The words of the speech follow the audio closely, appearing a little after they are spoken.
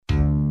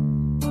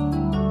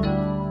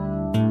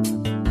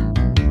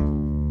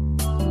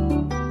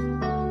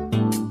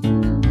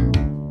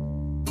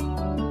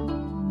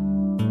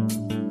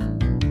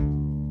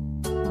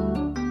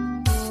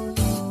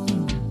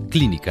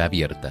Clínica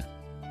Abierta,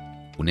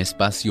 un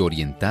espacio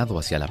orientado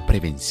hacia la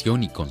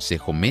prevención y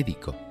consejo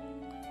médico,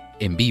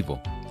 en vivo,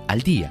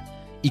 al día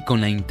y con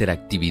la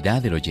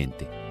interactividad del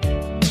oyente.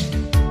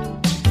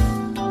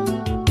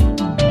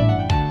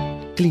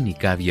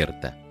 Clínica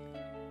Abierta,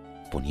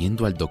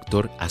 poniendo al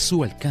doctor a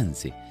su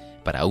alcance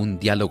para un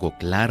diálogo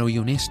claro y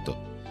honesto,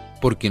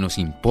 porque nos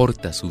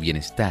importa su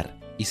bienestar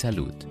y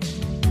salud.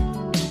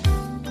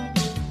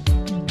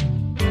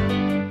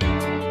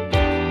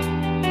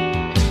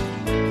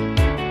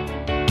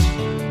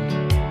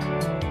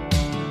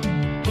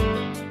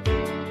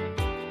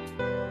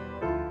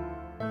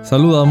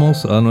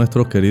 Saludamos a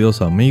nuestros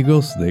queridos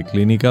amigos de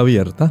Clínica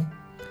Abierta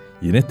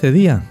y en este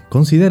día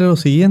considere lo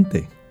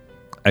siguiente.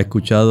 ¿Ha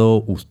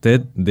escuchado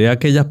usted de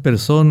aquellas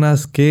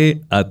personas que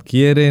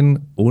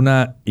adquieren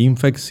una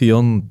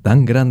infección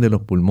tan grande en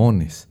los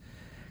pulmones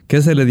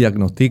que se le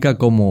diagnostica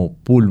como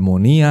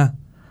pulmonía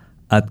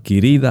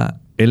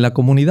adquirida en la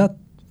comunidad?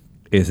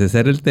 Ese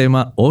será el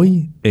tema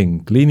hoy en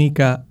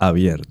Clínica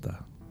Abierta.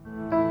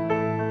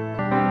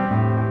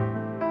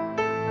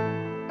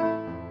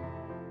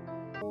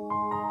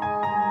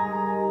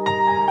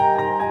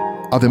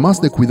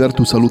 Además de cuidar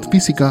tu salud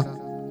física,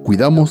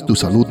 cuidamos tu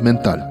salud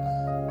mental.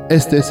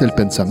 Este es el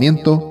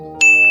pensamiento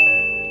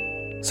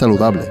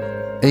saludable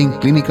en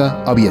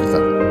Clínica Abierta.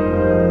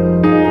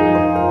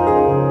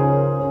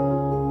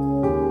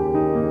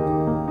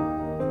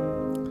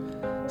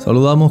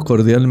 Saludamos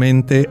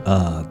cordialmente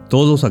a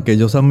todos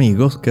aquellos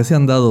amigos que se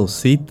han dado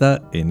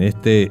cita en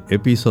este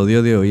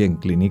episodio de hoy en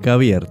Clínica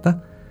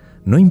Abierta.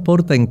 No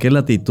importa en qué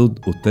latitud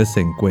usted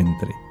se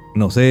encuentre.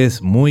 Nos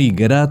es muy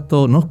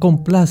grato, nos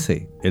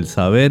complace el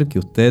saber que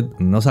usted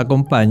nos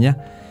acompaña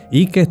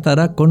y que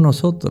estará con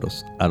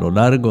nosotros a lo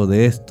largo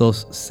de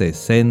estos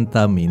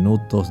 60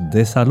 minutos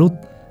de salud.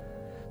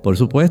 Por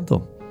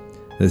supuesto,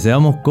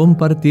 deseamos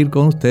compartir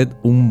con usted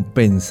un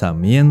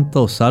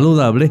pensamiento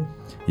saludable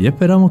y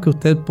esperamos que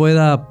usted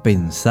pueda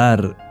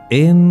pensar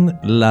en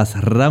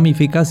las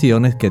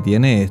ramificaciones que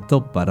tiene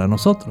esto para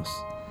nosotros.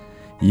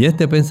 Y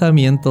este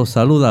pensamiento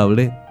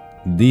saludable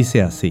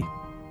dice así: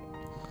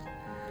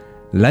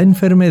 la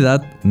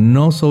enfermedad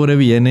no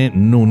sobreviene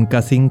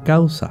nunca sin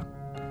causa.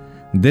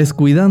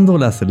 Descuidando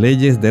las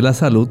leyes de la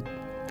salud,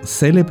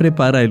 se le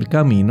prepara el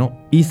camino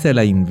y se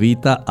la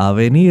invita a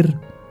venir.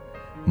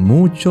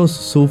 Muchos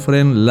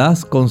sufren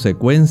las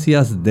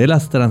consecuencias de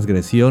las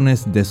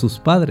transgresiones de sus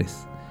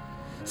padres.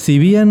 Si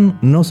bien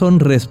no son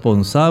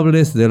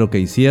responsables de lo que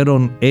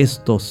hicieron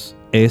estos,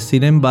 es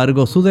sin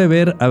embargo su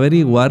deber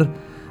averiguar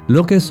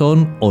lo que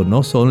son o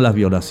no son las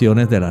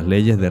violaciones de las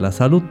leyes de la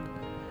salud.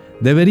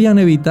 Deberían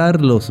evitar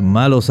los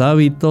malos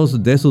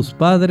hábitos de sus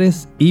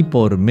padres y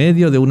por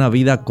medio de una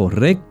vida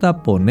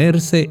correcta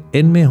ponerse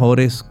en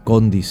mejores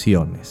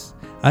condiciones.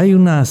 Hay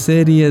una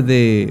serie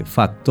de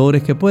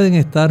factores que pueden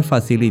estar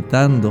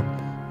facilitando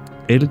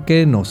el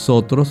que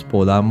nosotros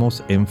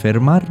podamos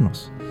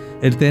enfermarnos.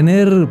 El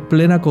tener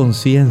plena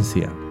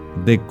conciencia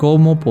de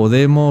cómo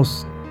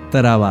podemos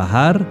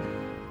trabajar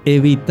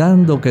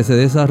evitando que se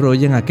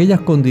desarrollen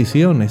aquellas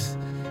condiciones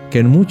que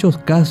en muchos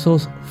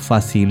casos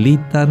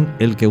facilitan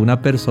el que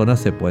una persona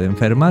se pueda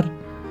enfermar.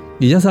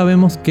 Y ya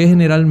sabemos que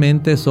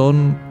generalmente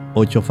son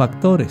 8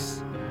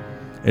 factores.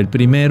 El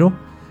primero,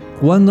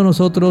 cuando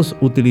nosotros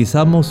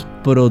utilizamos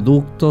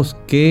productos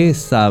que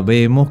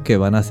sabemos que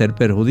van a ser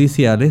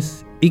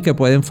perjudiciales y que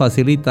pueden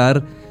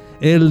facilitar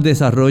el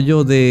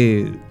desarrollo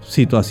de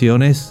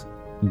situaciones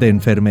de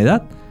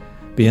enfermedad.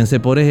 Piense,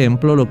 por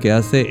ejemplo, lo que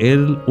hace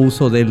el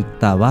uso del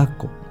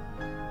tabaco,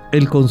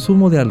 el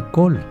consumo de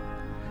alcohol,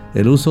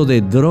 el uso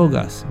de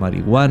drogas,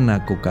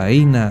 marihuana,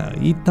 cocaína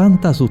y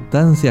tantas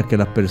sustancias que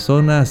las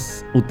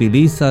personas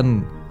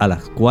utilizan a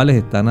las cuales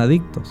están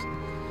adictos.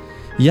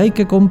 Y hay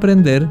que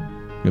comprender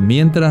que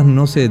mientras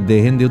no se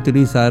dejen de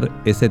utilizar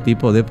ese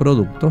tipo de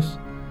productos,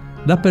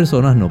 las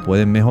personas no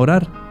pueden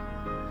mejorar.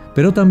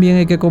 Pero también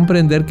hay que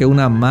comprender que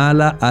una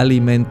mala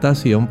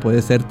alimentación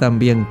puede ser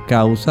también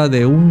causa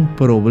de un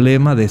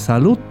problema de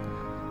salud.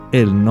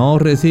 El no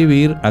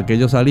recibir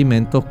aquellos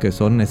alimentos que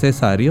son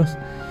necesarios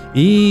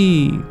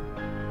y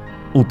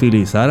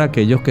utilizar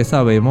aquellos que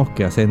sabemos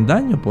que hacen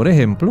daño. Por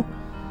ejemplo,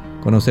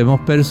 conocemos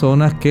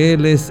personas que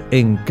les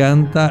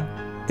encanta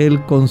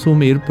el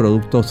consumir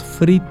productos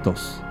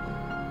fritos.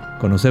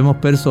 Conocemos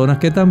personas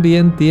que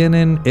también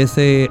tienen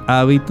ese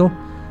hábito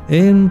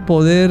en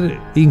poder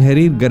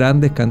ingerir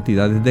grandes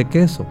cantidades de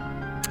queso.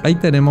 Ahí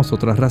tenemos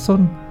otra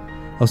razón.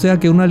 O sea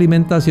que una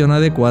alimentación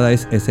adecuada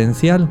es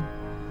esencial.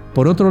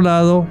 Por otro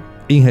lado,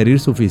 ingerir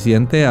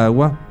suficiente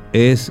agua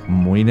es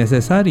muy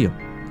necesario.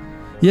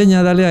 Y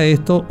añádale a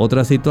esto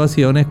otras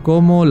situaciones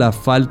como la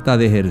falta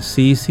de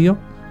ejercicio,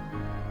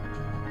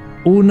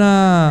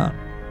 una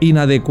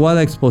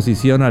inadecuada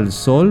exposición al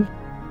sol,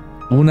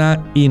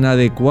 una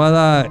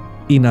inadecuada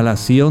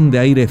inhalación de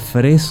aire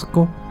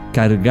fresco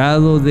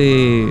cargado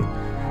de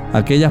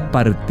aquellas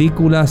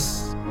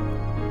partículas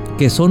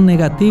que son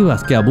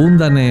negativas, que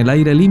abundan en el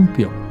aire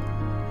limpio.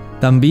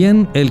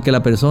 También el que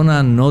la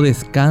persona no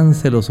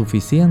descanse lo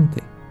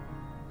suficiente.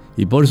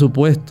 Y por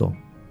supuesto,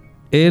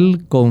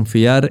 el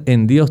confiar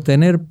en Dios,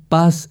 tener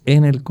paz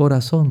en el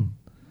corazón.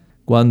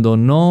 Cuando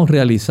no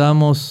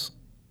realizamos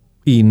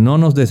y no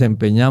nos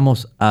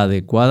desempeñamos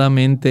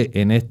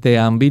adecuadamente en este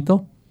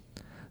ámbito,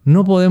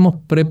 no podemos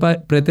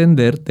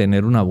pretender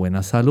tener una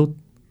buena salud.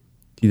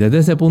 Y desde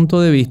ese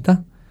punto de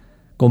vista,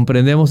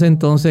 comprendemos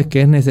entonces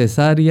que es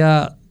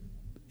necesaria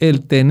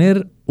el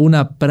tener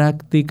una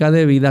práctica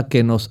de vida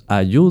que nos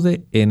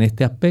ayude en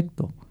este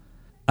aspecto.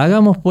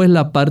 Hagamos pues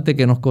la parte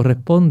que nos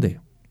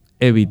corresponde.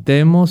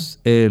 Evitemos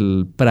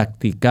el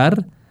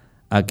practicar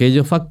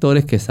aquellos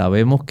factores que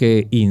sabemos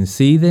que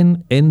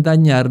inciden en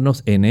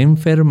dañarnos, en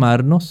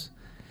enfermarnos,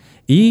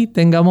 y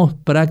tengamos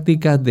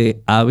prácticas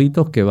de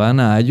hábitos que van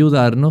a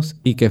ayudarnos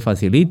y que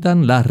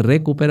facilitan la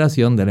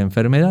recuperación de la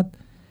enfermedad.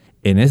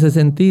 En ese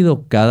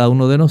sentido, cada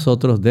uno de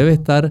nosotros debe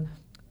estar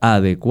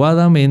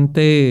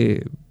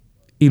adecuadamente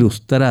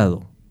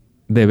ilustrado.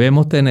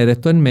 Debemos tener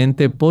esto en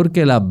mente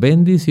porque la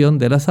bendición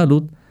de la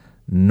salud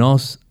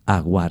nos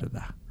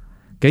aguarda.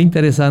 Qué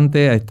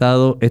interesante ha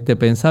estado este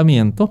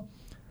pensamiento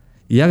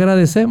y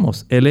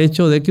agradecemos el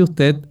hecho de que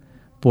usted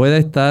pueda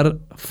estar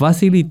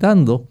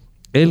facilitando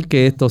el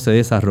que esto se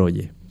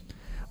desarrolle.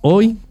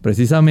 Hoy,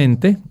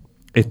 precisamente,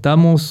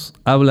 estamos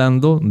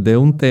hablando de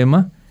un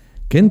tema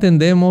que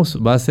entendemos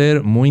va a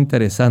ser muy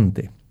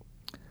interesante.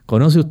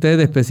 ¿Conoce usted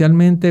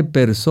especialmente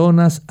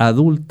personas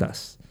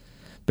adultas?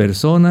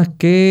 Personas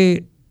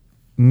que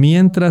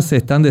mientras se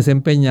están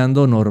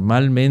desempeñando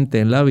normalmente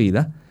en la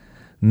vida,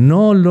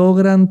 no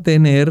logran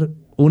tener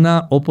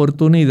una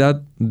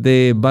oportunidad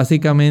de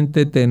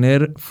básicamente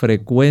tener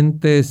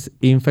frecuentes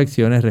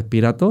infecciones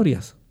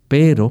respiratorias.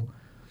 Pero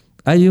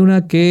hay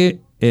una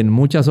que en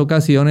muchas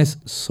ocasiones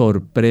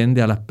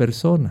sorprende a las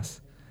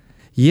personas.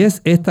 Y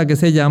es esta que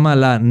se llama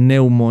la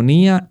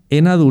neumonía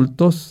en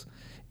adultos.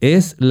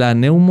 Es la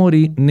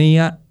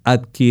neumonía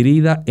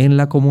adquirida en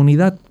la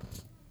comunidad.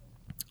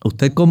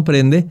 Usted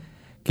comprende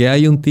que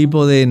hay un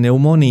tipo de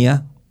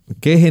neumonía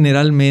que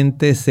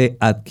generalmente se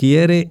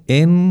adquiere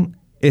en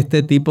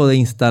este tipo de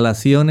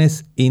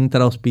instalaciones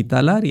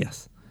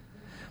intrahospitalarias.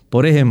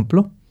 Por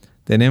ejemplo,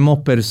 tenemos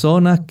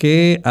personas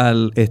que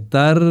al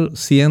estar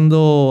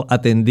siendo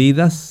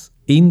atendidas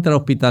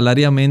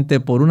intrahospitalariamente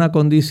por una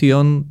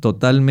condición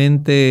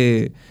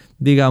totalmente,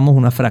 digamos,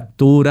 una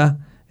fractura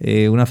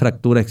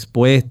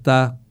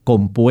expuesta,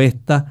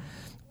 compuesta,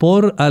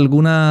 por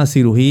alguna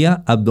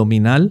cirugía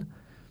abdominal,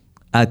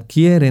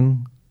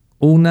 adquieren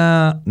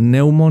una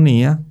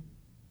neumonía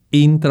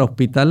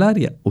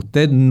intrahospitalaria.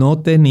 Usted no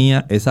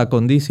tenía esa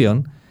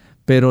condición,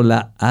 pero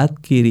la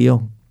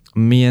adquirió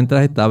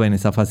mientras estaba en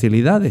esas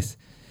facilidades.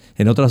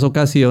 En otras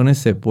ocasiones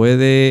se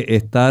puede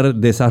estar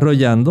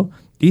desarrollando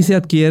y se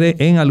adquiere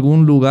en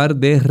algún lugar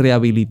de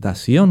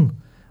rehabilitación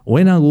o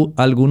en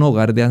algún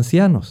hogar de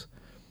ancianos.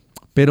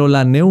 Pero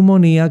la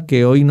neumonía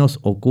que hoy nos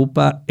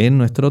ocupa en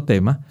nuestro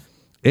tema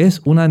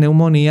es una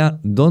neumonía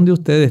donde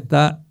usted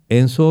está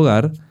en su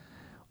hogar.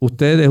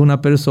 Usted es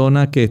una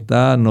persona que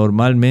está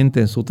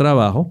normalmente en su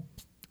trabajo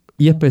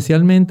y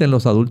especialmente en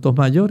los adultos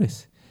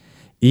mayores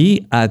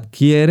y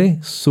adquiere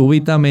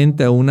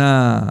súbitamente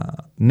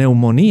una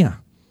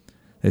neumonía.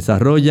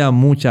 Desarrolla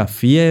mucha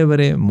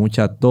fiebre,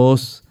 mucha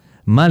tos,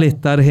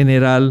 malestar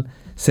general.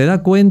 Se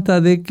da cuenta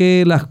de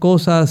que las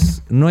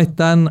cosas no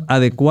están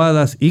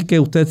adecuadas y que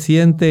usted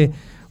siente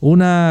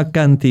una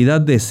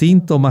cantidad de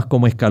síntomas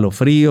como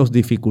escalofríos,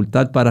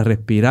 dificultad para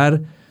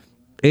respirar.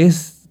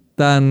 Es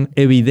tan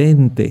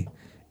evidente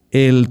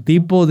el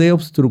tipo de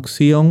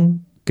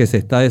obstrucción que se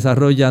está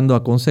desarrollando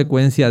a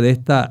consecuencia de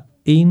esta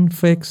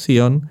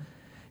infección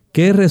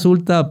que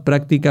resulta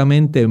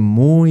prácticamente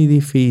muy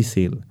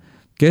difícil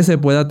que se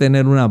pueda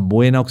tener una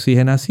buena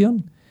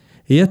oxigenación.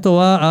 Y esto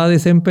va a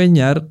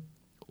desempeñar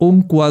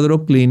un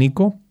cuadro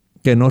clínico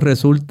que no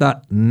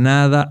resulta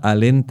nada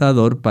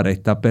alentador para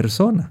esta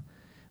persona.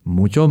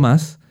 Mucho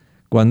más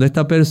cuando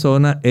esta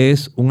persona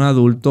es un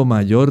adulto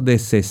mayor de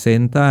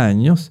 60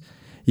 años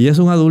y es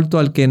un adulto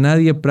al que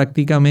nadie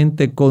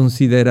prácticamente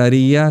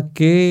consideraría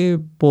que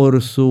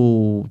por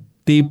su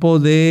tipo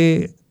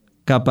de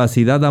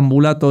capacidad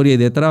ambulatoria y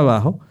de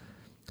trabajo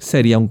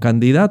sería un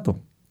candidato.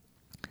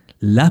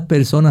 Las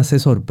personas se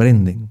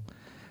sorprenden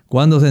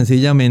cuando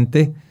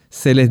sencillamente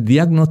se les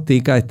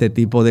diagnostica este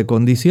tipo de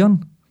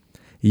condición.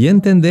 Y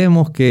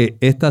entendemos que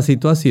esta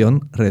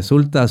situación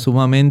resulta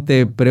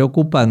sumamente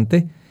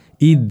preocupante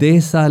y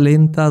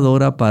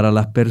desalentadora para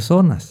las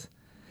personas.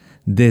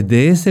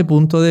 Desde ese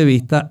punto de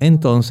vista,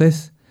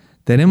 entonces,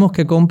 tenemos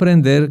que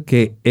comprender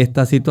que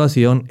esta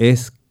situación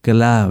es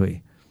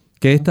clave,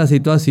 que esta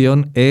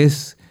situación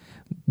es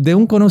de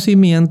un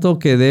conocimiento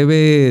que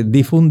debe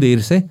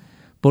difundirse,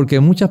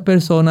 porque muchas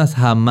personas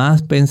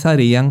jamás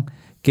pensarían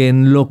que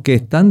en lo que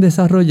están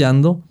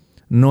desarrollando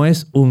no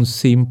es un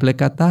simple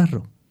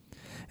catarro.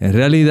 En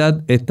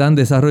realidad están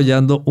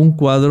desarrollando un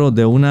cuadro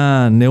de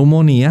una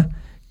neumonía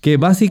que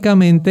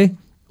básicamente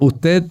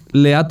usted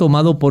le ha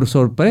tomado por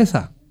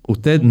sorpresa.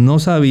 Usted no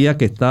sabía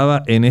que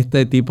estaba en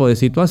este tipo de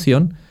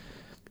situación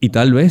y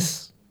tal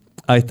vez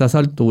a estas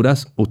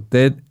alturas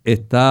usted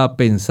está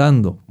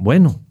pensando,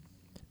 bueno,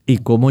 ¿Y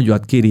cómo yo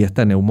adquirí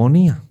esta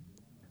neumonía?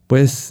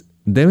 Pues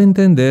debe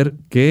entender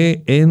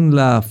que en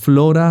la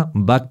flora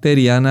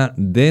bacteriana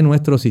de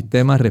nuestro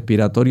sistema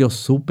respiratorio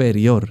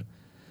superior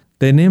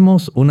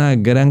tenemos una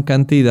gran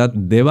cantidad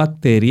de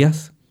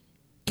bacterias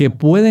que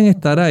pueden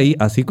estar ahí,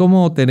 así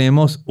como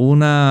tenemos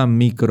una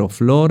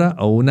microflora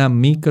o una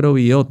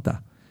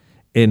microbiota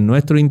en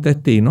nuestro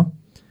intestino,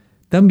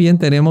 también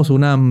tenemos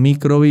una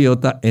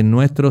microbiota en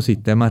nuestro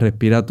sistema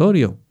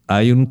respiratorio.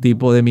 Hay un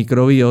tipo de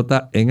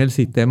microbiota en el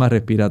sistema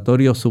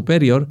respiratorio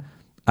superior,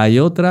 hay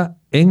otra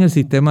en el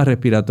sistema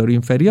respiratorio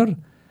inferior,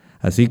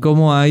 así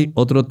como hay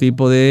otro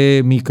tipo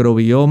de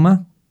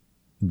microbioma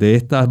de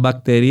estas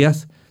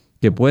bacterias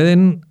que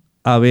pueden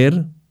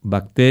haber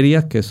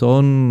bacterias que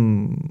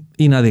son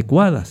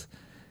inadecuadas,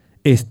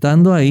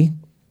 estando ahí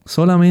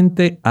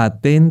solamente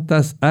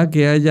atentas a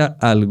que haya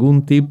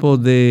algún tipo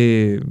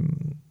de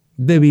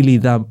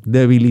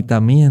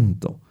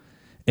debilitamiento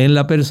en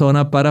la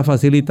persona para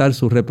facilitar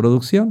su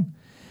reproducción.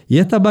 Y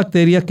estas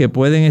bacterias que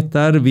pueden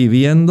estar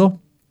viviendo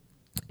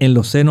en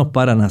los senos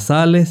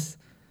paranasales,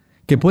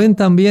 que pueden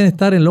también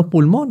estar en los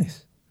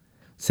pulmones,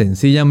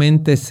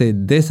 sencillamente se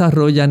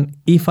desarrollan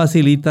y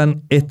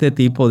facilitan este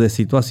tipo de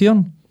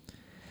situación.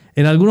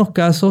 En algunos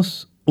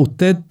casos,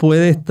 usted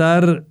puede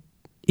estar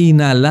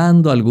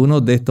inhalando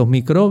algunos de estos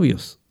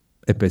microbios,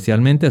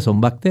 especialmente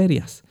son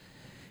bacterias.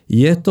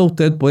 Y esto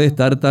usted puede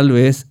estar tal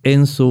vez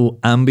en su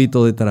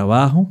ámbito de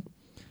trabajo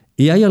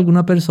y hay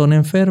alguna persona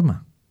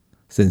enferma.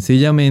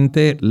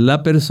 Sencillamente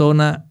la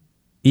persona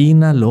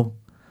inhaló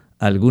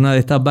alguna de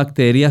estas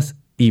bacterias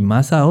y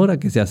más ahora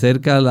que se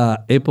acerca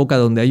la época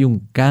donde hay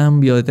un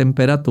cambio de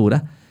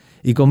temperatura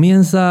y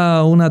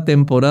comienza una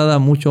temporada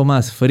mucho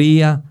más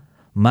fría,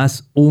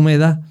 más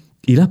húmeda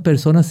y las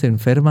personas se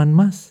enferman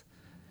más.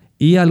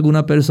 Y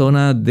alguna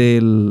persona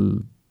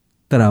del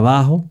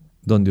trabajo,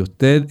 donde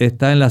usted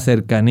está en la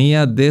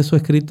cercanía de su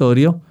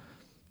escritorio,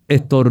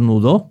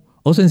 estornudó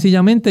o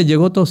sencillamente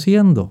llegó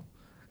tosiendo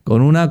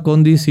con una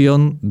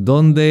condición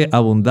donde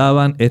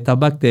abundaban estas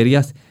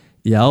bacterias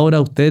y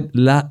ahora usted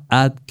la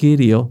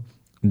adquirió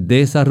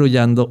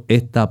desarrollando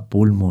esta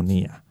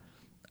pulmonía.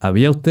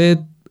 ¿Había usted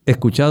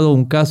escuchado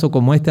un caso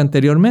como este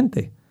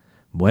anteriormente?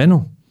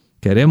 Bueno,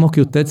 queremos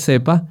que usted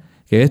sepa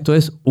que esto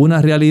es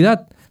una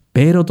realidad,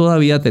 pero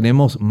todavía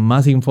tenemos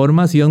más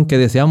información que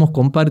deseamos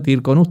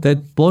compartir con usted.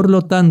 Por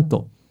lo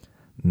tanto,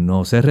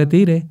 no se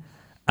retire.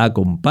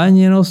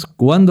 Acompáñenos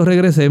cuando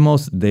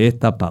regresemos de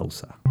esta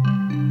pausa.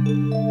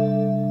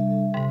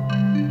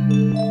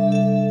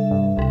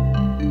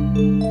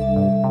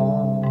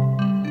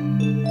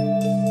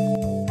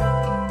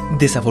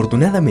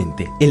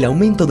 Desafortunadamente, el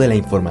aumento de la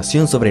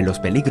información sobre los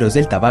peligros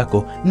del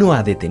tabaco no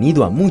ha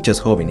detenido a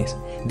muchos jóvenes.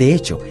 De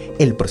hecho,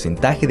 el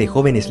porcentaje de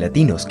jóvenes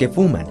latinos que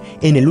fuman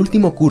en el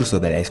último curso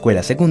de la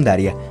escuela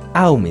secundaria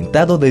ha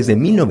aumentado desde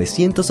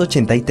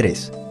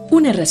 1983.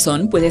 Una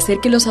razón puede ser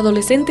que los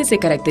adolescentes se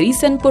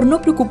caracterizan por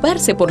no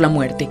preocuparse por la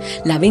muerte,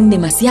 la ven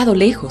demasiado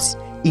lejos.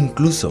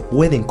 Incluso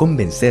pueden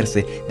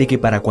convencerse de que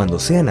para cuando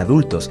sean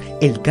adultos,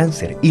 el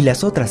cáncer y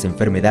las otras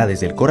enfermedades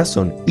del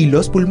corazón y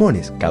los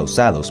pulmones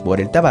causados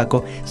por el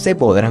tabaco se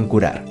podrán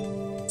curar.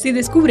 Si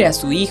descubre a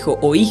su hijo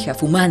o hija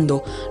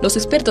fumando, los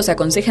expertos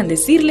aconsejan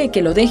decirle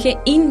que lo deje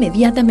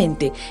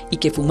inmediatamente y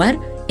que fumar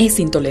es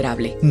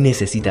intolerable.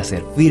 Necesita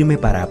ser firme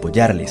para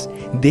apoyarles.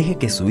 Deje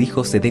que su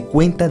hijo se dé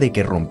cuenta de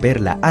que romper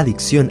la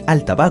adicción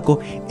al tabaco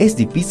es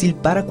difícil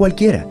para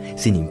cualquiera,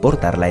 sin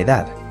importar la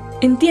edad.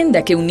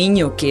 Entienda que un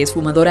niño que es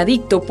fumador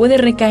adicto puede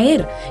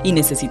recaer y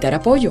necesitar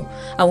apoyo.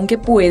 Aunque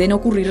pueden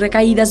ocurrir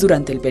recaídas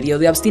durante el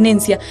periodo de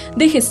abstinencia,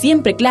 deje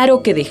siempre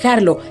claro que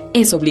dejarlo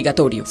es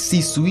obligatorio.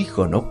 Si su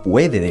hijo no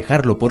puede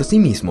dejarlo por sí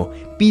mismo,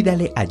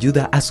 pídale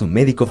ayuda a su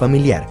médico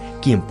familiar,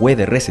 quien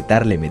puede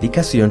recetarle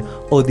medicación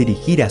o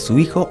dirigir a su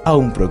hijo a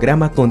un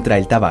programa contra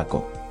el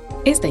tabaco.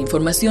 Esta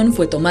información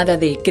fue tomada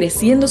de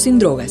Creciendo sin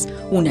Drogas,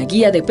 una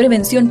guía de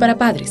prevención para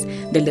padres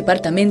del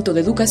Departamento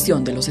de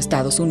Educación de los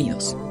Estados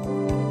Unidos.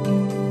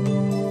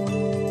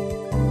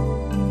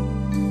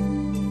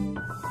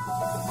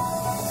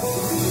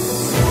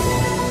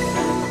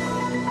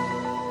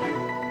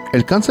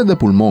 El cáncer de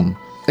pulmón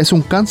es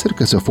un cáncer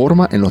que se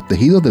forma en los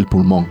tejidos del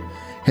pulmón,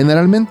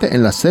 generalmente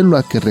en las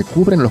células que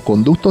recubren los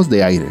conductos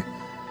de aire.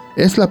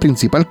 Es la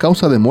principal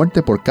causa de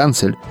muerte por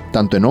cáncer,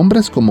 tanto en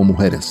hombres como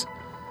mujeres.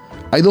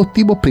 Hay dos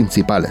tipos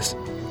principales: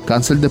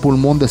 cáncer de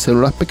pulmón de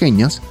células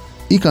pequeñas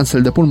y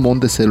cáncer de pulmón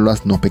de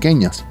células no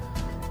pequeñas.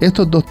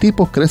 Estos dos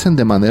tipos crecen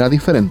de manera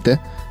diferente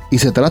y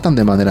se tratan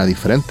de manera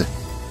diferente.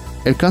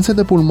 El cáncer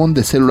de pulmón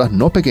de células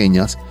no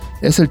pequeñas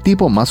es el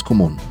tipo más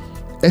común.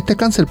 Este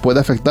cáncer puede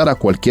afectar a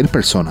cualquier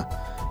persona,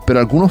 pero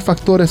algunos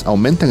factores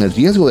aumentan el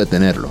riesgo de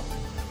tenerlo.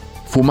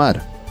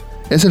 Fumar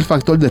es el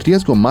factor de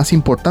riesgo más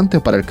importante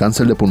para el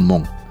cáncer de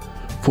pulmón.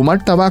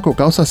 Fumar tabaco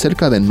causa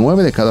cerca de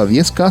 9 de cada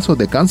 10 casos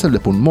de cáncer de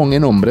pulmón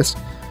en hombres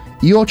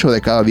y 8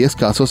 de cada 10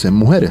 casos en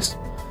mujeres.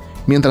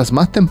 Mientras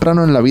más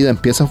temprano en la vida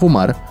empieza a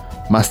fumar,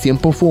 más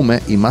tiempo fume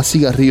y más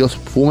cigarrillos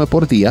fume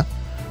por día,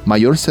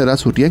 mayor será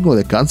su riesgo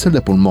de cáncer de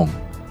pulmón.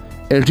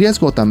 El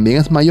riesgo también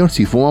es mayor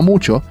si fuma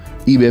mucho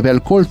y bebe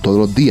alcohol todos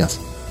los días,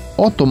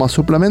 o toma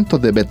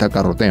suplementos de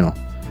betacaroteno.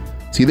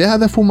 Si deja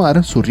de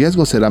fumar, su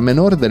riesgo será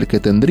menor del que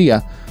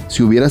tendría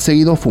si hubiera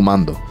seguido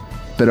fumando,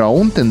 pero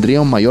aún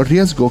tendría un mayor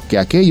riesgo que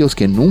aquellos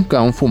que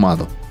nunca han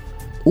fumado.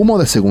 Humo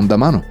de segunda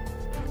mano,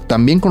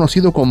 también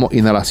conocido como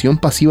inhalación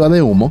pasiva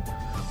de humo,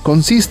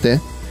 consiste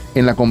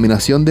en la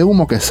combinación de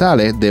humo que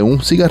sale de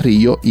un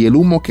cigarrillo y el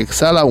humo que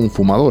exhala un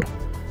fumador.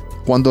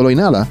 Cuando lo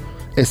inhala,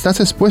 estás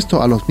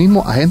expuesto a los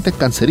mismos agentes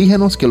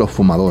cancerígenos que los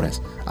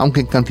fumadores, aunque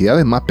en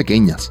cantidades más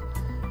pequeñas.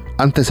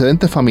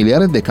 Antecedentes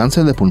familiares de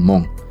cáncer de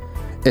pulmón.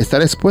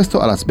 Estar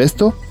expuesto al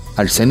asbesto,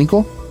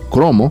 arsénico,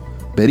 cromo,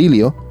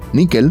 berilio,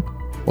 níquel,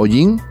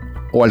 hollín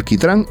o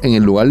alquitrán en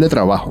el lugar de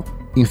trabajo.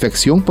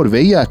 Infección por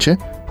VIH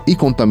y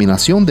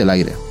contaminación del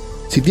aire.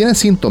 Si tienes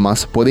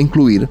síntomas, puede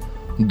incluir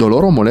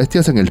dolor o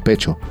molestias en el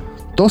pecho,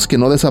 tos que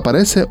no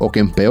desaparece o que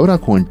empeora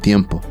con el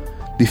tiempo,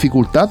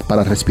 dificultad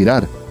para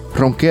respirar,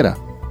 ronquera,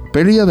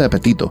 pérdida de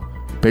apetito,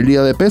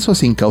 pérdida de peso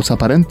sin causa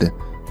aparente,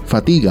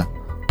 fatiga,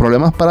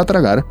 problemas para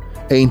tragar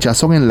e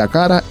hinchazón en la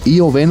cara y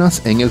o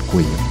venas en el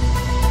cuello.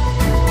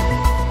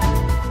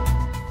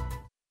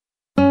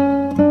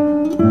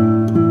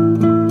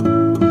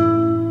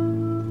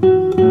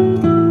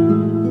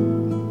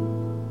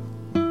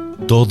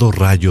 Todo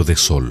rayo de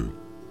sol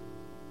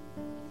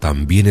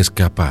también es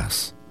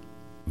capaz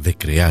de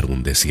crear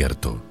un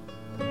desierto.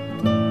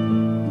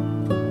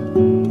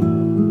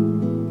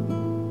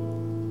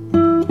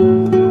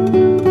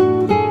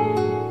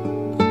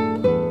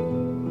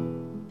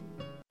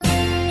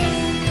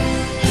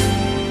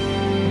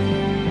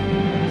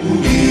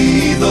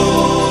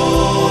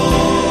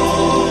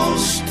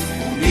 Unidos,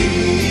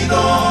 unidos,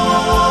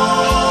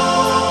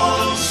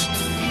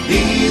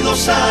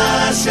 unidos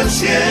hacia el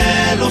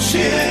cielo,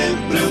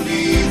 siempre unidos.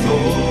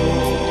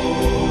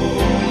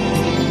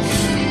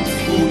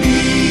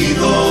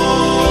 Unidos,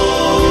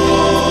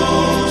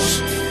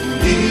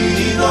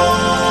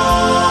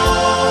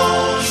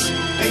 unidos,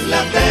 en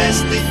la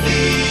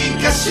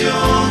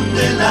testificación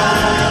de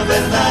la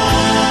verdad,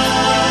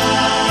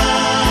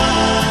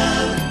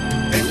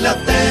 en la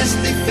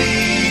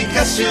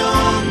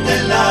testificación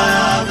de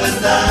la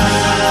verdad.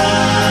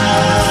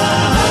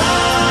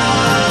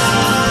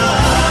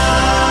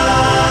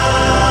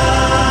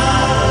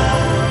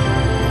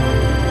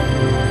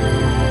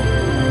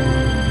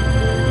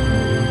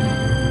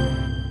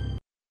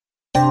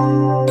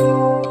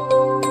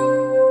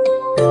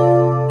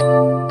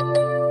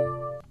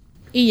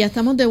 Y ya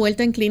estamos de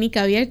vuelta en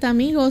Clínica Abierta,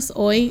 amigos,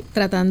 hoy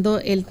tratando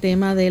el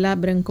tema de la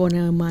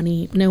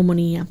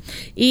bronconeumonía.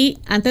 Y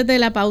antes de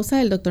la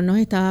pausa, el doctor nos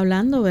estaba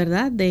hablando,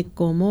 ¿verdad?, de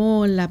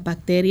cómo las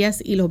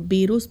bacterias y los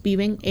virus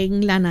viven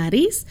en la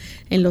nariz,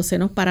 en los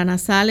senos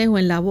paranasales o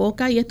en la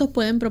boca, y estos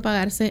pueden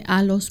propagarse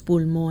a los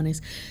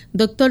pulmones.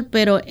 Doctor,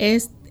 pero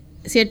es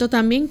cierto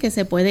también que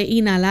se puede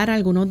inhalar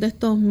algunos de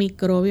estos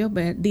microbios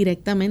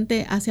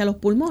directamente hacia los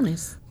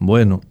pulmones.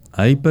 Bueno,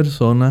 hay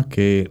personas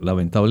que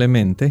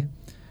lamentablemente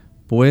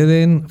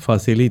pueden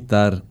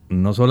facilitar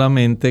no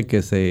solamente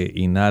que se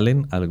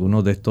inhalen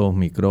algunos de estos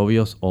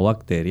microbios o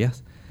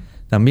bacterias,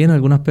 también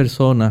algunas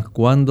personas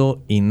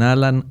cuando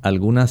inhalan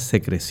algunas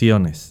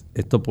secreciones.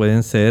 Esto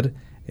pueden ser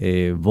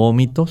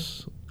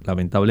vómitos.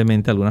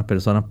 Lamentablemente algunas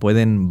personas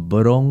pueden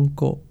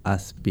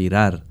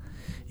broncoaspirar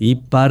y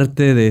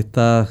parte de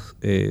estas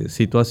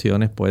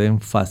situaciones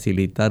pueden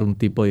facilitar un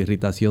tipo de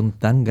irritación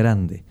tan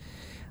grande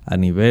a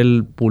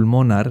nivel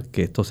pulmonar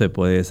que esto se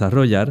puede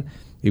desarrollar.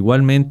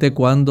 Igualmente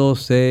cuando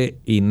se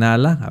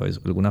inhala, a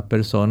veces algunas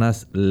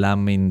personas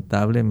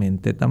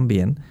lamentablemente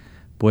también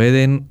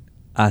pueden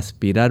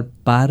aspirar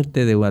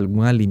parte de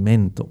algún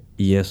alimento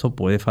y eso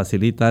puede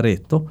facilitar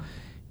esto.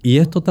 Y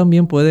esto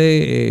también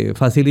puede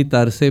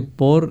facilitarse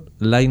por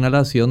la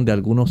inhalación de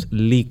algunos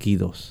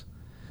líquidos.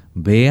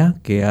 Vea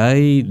que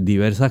hay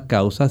diversas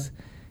causas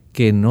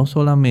que no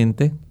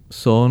solamente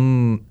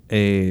son,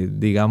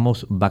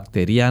 digamos,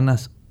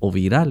 bacterianas o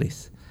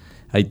virales.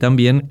 Hay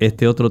también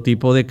este otro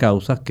tipo de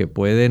causas que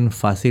pueden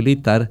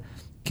facilitar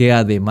que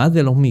además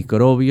de los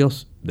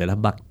microbios, de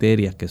las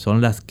bacterias, que son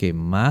las que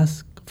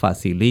más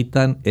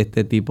facilitan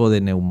este tipo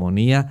de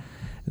neumonía,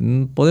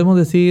 podemos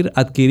decir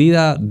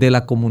adquirida de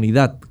la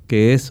comunidad,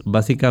 que es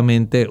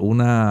básicamente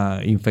una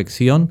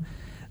infección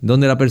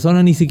donde la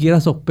persona ni siquiera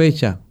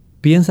sospecha,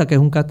 piensa que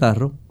es un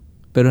catarro,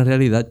 pero en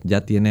realidad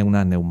ya tiene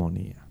una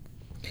neumonía.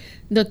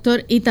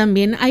 Doctor, y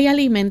también hay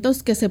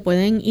alimentos que se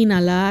pueden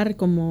inhalar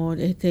como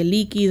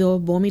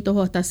líquidos, vómitos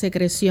o hasta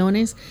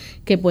secreciones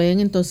que pueden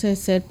entonces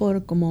ser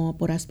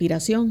por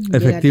aspiración.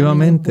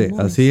 Efectivamente,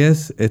 así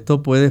es.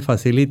 Esto puede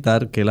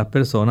facilitar que las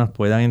personas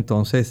puedan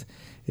entonces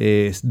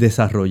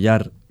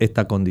desarrollar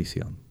esta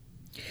condición.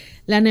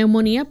 La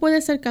neumonía puede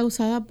ser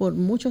causada por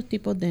muchos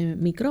tipos de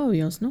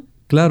microbios, ¿no?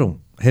 Claro,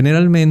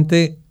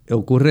 generalmente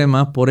ocurre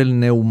más por el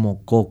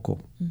neumococo.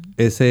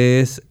 Ese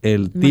es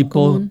el más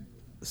tipo común.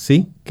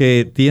 Sí,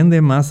 que tiende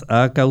más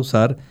a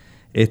causar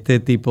este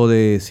tipo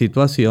de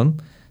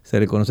situación. Se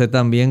le conoce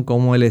también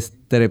como el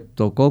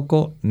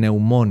Streptococo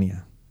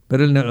pneumonia,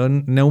 pero el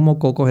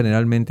neumococo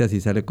generalmente así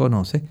se le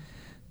conoce.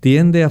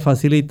 tiende a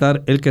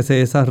facilitar el que se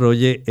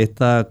desarrolle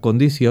esta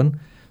condición,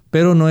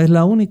 pero no es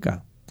la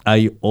única.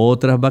 Hay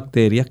otras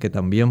bacterias que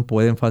también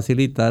pueden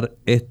facilitar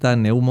esta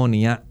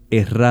neumonía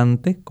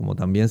errante, como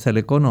también se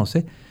le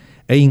conoce,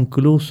 e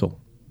incluso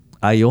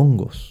hay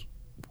hongos,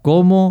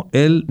 como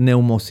el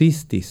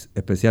neumocistis,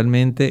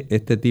 especialmente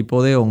este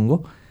tipo de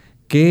hongo,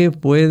 que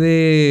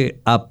puede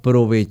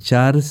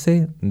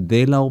aprovecharse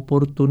de la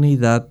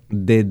oportunidad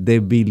de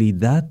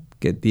debilidad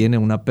que tiene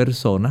una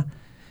persona,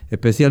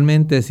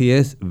 especialmente si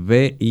es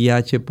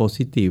VIH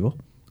positivo,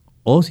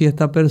 o si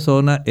esta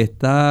persona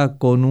está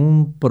con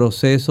un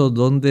proceso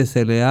donde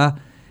se le ha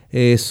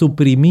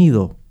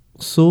suprimido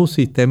su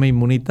sistema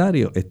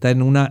inmunitario, está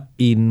en una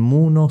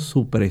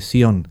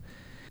inmunosupresión.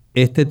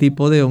 Este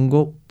tipo de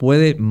hongo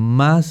puede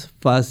más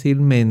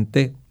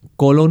fácilmente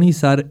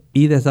colonizar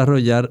y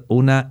desarrollar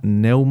una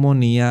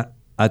neumonía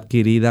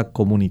adquirida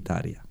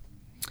comunitaria.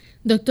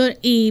 Doctor,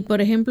 y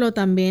por ejemplo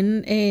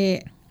también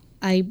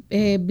hay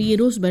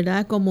virus,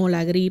 ¿verdad? Como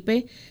la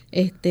gripe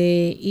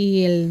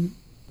y el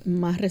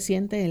más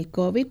reciente, el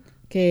COVID,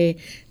 que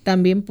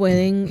también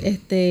pueden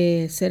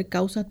ser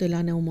causas de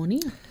la neumonía.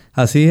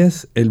 Así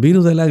es, el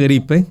virus de la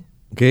gripe,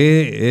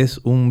 que es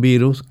un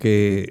virus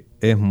que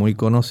es muy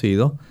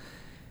conocido,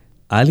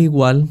 al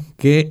igual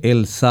que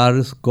el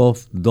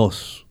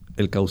SARS-CoV-2,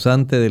 el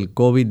causante del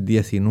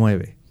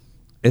COVID-19.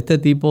 Este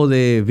tipo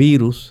de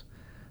virus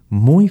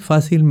muy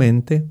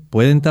fácilmente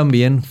pueden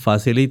también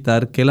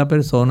facilitar que la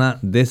persona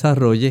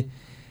desarrolle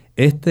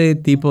este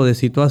tipo de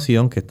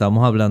situación que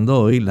estamos hablando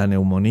hoy, la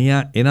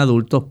neumonía en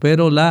adultos,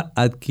 pero la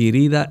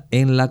adquirida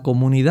en la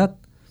comunidad.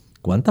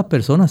 ¿Cuántas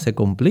personas se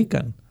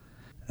complican?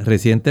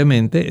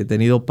 Recientemente he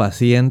tenido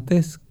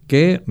pacientes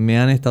que me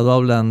han estado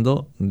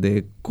hablando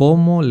de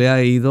cómo le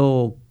ha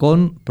ido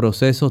con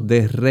procesos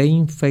de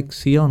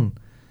reinfección,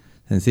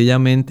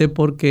 sencillamente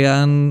porque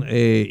han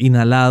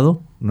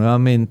inhalado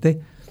nuevamente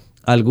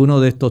alguno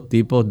de estos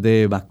tipos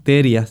de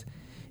bacterias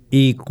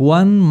y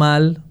cuán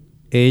mal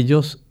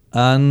ellos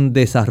han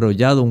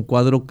desarrollado un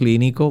cuadro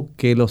clínico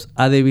que los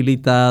ha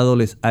debilitado,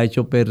 les ha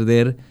hecho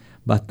perder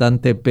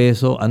bastante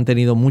peso, han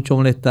tenido mucho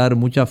malestar,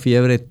 mucha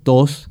fiebre,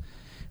 tos,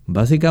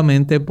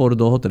 básicamente por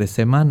 2 o 3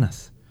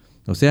 semanas.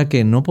 O sea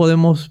que no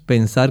podemos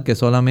pensar que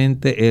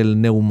solamente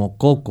el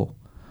neumococo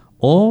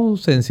o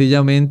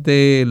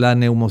sencillamente la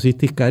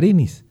neumocistis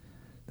carinis,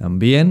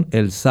 también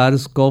el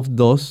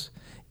SARS-CoV-2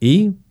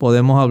 y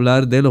podemos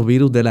hablar de los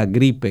virus de la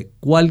gripe.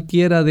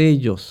 Cualquiera de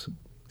ellos,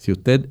 si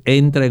usted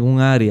entra en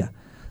un área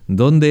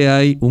donde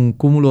hay un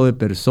cúmulo de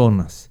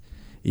personas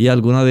y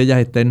alguna de ellas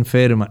está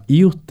enferma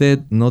y usted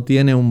no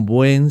tiene un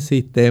buen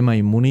sistema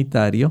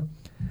inmunitario,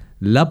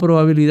 la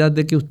probabilidad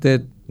de que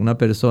usted, una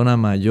persona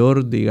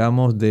mayor,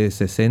 digamos de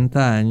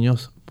 60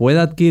 años,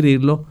 pueda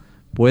adquirirlo,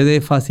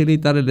 puede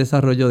facilitar el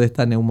desarrollo de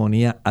esta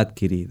neumonía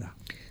adquirida.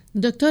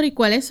 Doctor, ¿y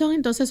cuáles son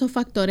entonces esos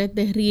factores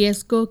de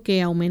riesgo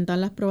que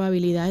aumentan las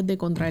probabilidades de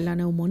contraer la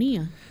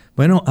neumonía?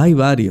 Bueno, hay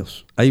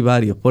varios.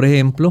 Por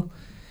ejemplo,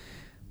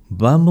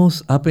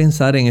 vamos a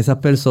pensar en esas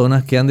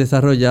personas que han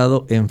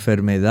desarrollado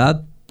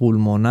enfermedad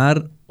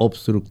pulmonar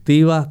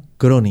obstructiva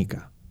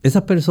crónica.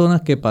 Esas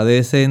personas que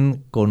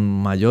padecen con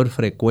mayor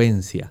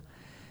frecuencia,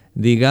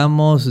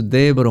 digamos,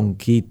 de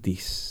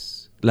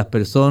bronquitis. Las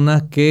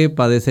personas que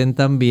padecen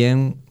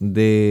también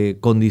de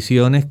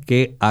condiciones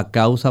que a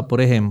causa,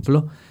 por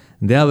ejemplo,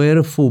 de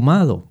haber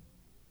fumado,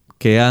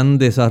 que han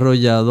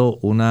desarrollado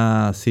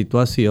una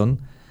situación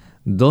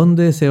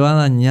donde se va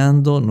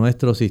dañando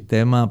nuestro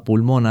sistema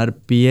pulmonar,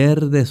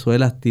 pierde su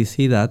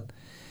elasticidad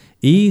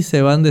y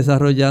se van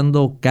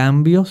desarrollando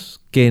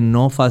cambios que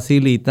no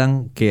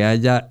facilitan que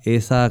haya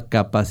esa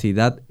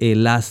capacidad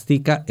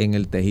elástica en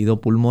el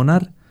tejido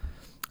pulmonar.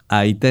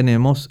 Ahí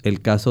tenemos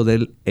el caso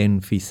del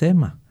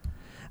enfisema.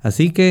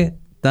 Así que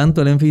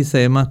tanto el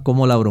enfisema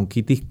como la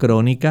bronquitis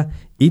crónica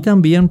y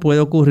también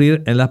puede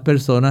ocurrir en las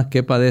personas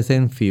que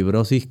padecen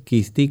fibrosis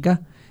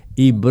quística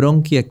y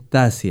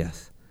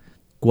bronquiectasias.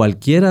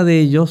 Cualquiera de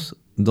ellos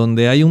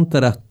donde hay un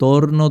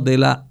trastorno de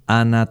la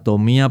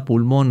anatomía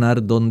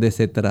pulmonar, donde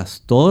se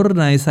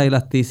trastorna esa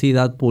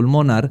elasticidad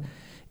pulmonar,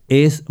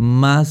 es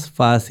más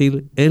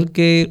fácil el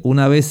que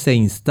una vez se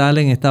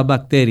instalen estas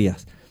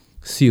bacterias,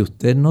 si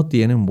usted no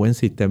tiene un buen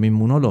sistema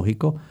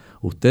inmunológico,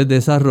 usted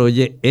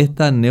desarrolle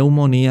esta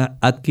neumonía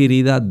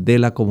adquirida de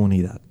la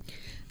comunidad.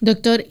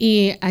 Doctor,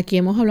 y aquí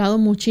hemos hablado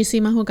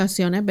muchísimas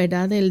ocasiones,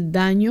 ¿verdad?, del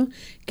daño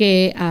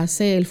que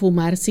hace el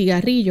fumar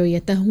cigarrillo, y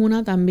esta es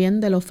una también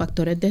de los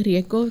factores de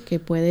riesgo que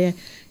puede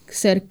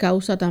ser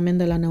causa también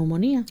de la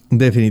neumonía.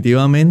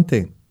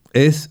 Definitivamente,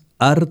 es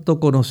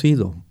harto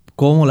conocido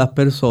como las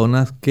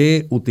personas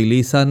que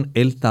utilizan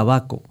el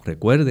tabaco.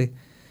 Recuerde,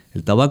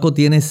 el tabaco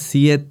tiene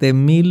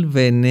 7,000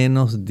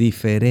 venenos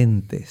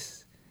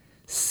diferentes.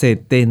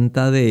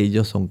 70 de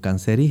ellos son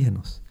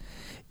cancerígenos.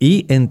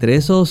 Y entre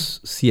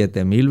esos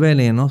 7,000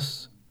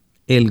 venenos,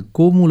 el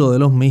cúmulo de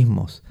los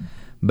mismos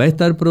va a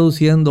estar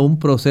produciendo un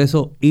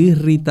proceso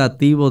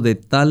irritativo de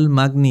tal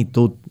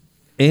magnitud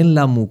en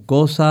la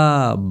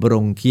mucosa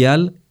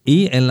bronquial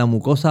y en la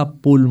mucosa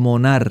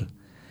pulmonar,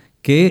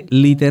 que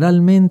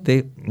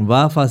literalmente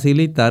va a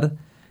facilitar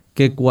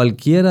que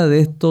cualquiera de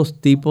estos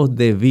tipos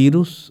de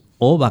virus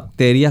o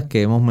bacterias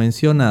que hemos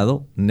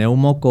mencionado,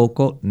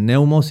 neumococo,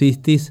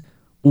 neumocistis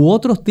u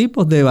otros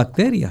tipos de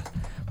bacterias,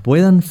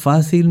 puedan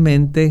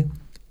fácilmente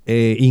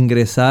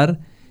ingresar,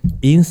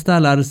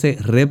 instalarse,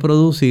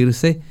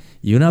 reproducirse,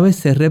 y una vez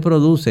se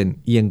reproducen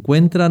y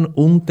encuentran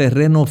un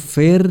terreno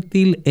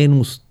fértil en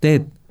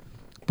usted,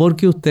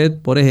 porque usted,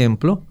 por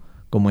ejemplo,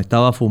 como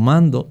estaba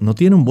fumando, no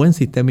tiene un buen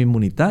sistema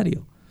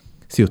inmunitario.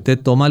 Si usted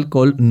toma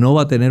alcohol, no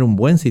va a tener un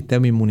buen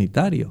sistema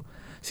inmunitario.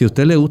 Si a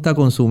usted le gusta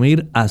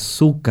consumir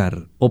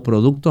azúcar o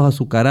productos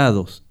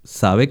azucarados,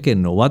 sabe que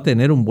no va a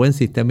tener un buen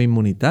sistema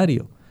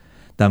inmunitario.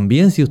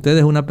 También si usted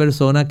es una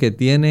persona que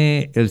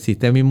tiene el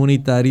sistema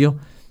inmunitario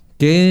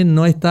que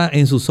no está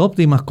en sus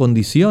óptimas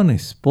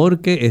condiciones,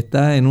 porque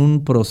está en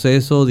un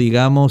proceso,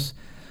 digamos,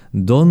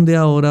 donde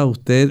ahora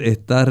usted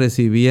está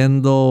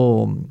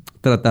recibiendo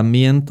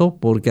tratamiento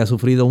porque ha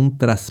sufrido un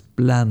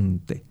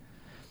trasplante,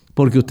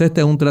 porque usted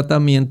está en un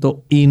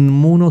tratamiento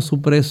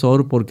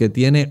inmunosupresor porque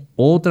tiene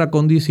otra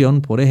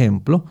condición, por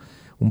ejemplo,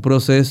 un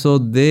proceso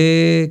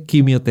de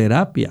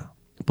quimioterapia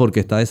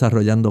porque está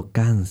desarrollando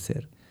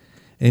cáncer.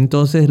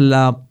 Entonces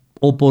la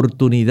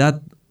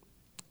oportunidad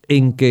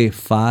en que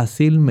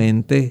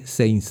fácilmente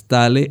se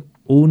instale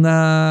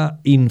una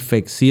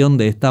infección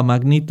de esta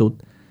magnitud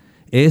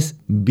es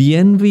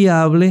bien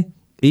viable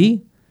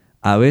y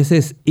a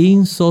veces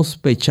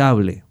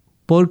insospechable,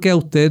 porque a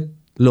usted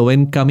lo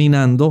ven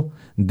caminando,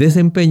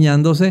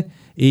 desempeñándose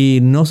y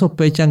no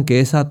sospechan que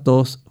esa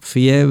tos,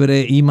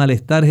 fiebre y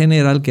malestar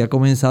general que ha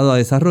comenzado a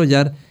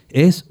desarrollar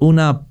es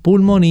una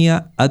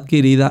pulmonía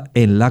adquirida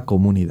en la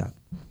comunidad.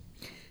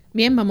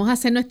 Bien, vamos a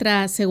hacer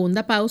nuestra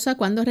segunda pausa.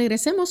 Cuando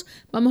regresemos,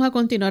 vamos a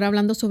continuar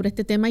hablando sobre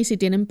este tema y si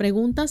tienen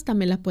preguntas,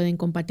 también las pueden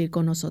compartir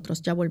con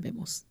nosotros. Ya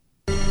volvemos.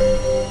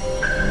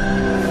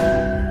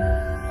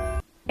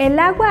 El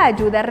agua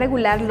ayuda a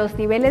regular los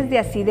niveles de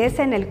acidez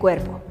en el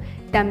cuerpo.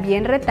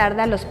 También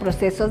retarda los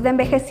procesos de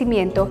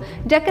envejecimiento,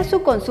 ya que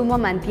su consumo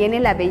mantiene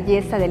la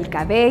belleza del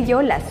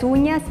cabello, las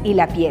uñas y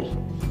la piel.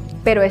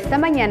 Pero esta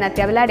mañana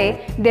te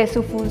hablaré de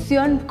su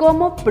función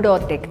como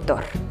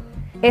protector.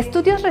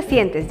 Estudios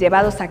recientes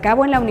llevados a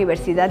cabo en la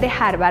Universidad de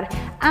Harvard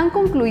han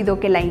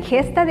concluido que la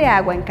ingesta de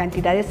agua en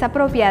cantidades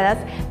apropiadas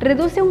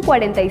reduce un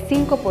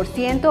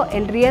 45%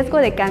 el riesgo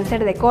de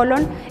cáncer de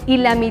colon y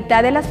la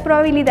mitad de las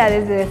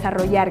probabilidades de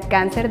desarrollar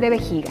cáncer de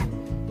vejiga,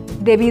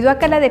 debido a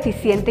que la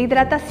deficiente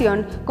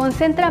hidratación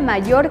concentra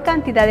mayor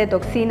cantidad de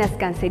toxinas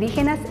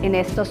cancerígenas en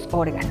estos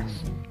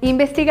órganos.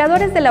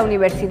 Investigadores de la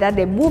Universidad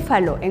de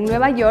Buffalo, en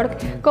Nueva York,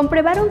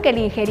 comprobaron que el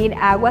ingerir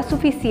agua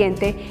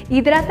suficiente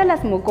hidrata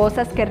las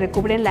mucosas que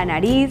recubren la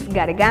nariz,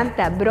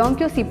 garganta,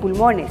 bronquios y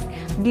pulmones,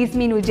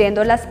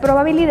 disminuyendo las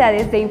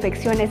probabilidades de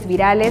infecciones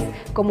virales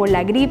como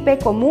la gripe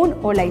común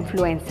o la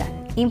influenza,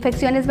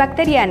 infecciones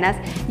bacterianas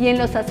y en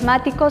los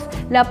asmáticos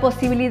la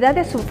posibilidad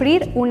de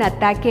sufrir un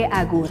ataque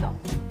agudo.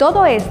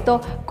 Todo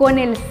esto con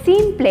el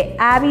simple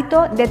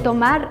hábito de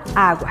tomar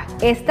agua.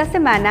 Esta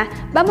semana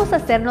vamos a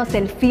hacernos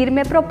el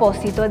firme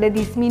propósito de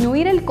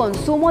disminuir el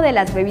consumo de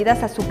las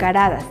bebidas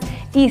azucaradas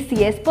y,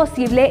 si es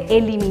posible,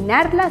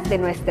 eliminarlas de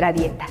nuestra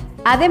dieta.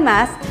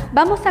 Además,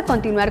 vamos a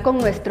continuar con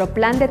nuestro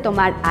plan de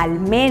tomar al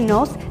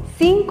menos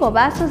 5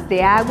 vasos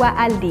de agua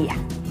al día.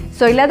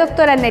 Soy la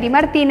doctora Neri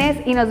Martínez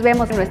y nos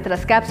vemos en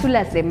nuestras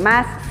cápsulas de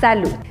Más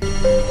Salud.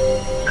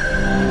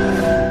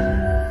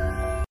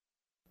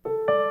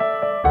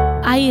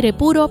 Aire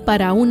puro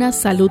para una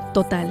salud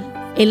total.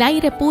 El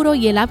aire puro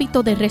y el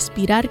hábito de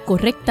respirar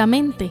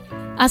correctamente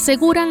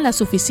aseguran la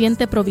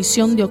suficiente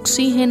provisión de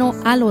oxígeno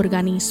al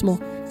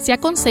organismo. Se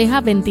aconseja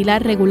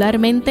ventilar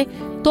regularmente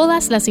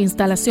todas las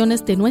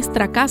instalaciones de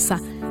nuestra casa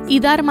y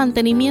dar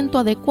mantenimiento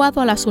adecuado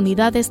a las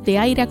unidades de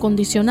aire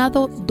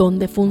acondicionado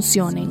donde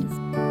funcionen.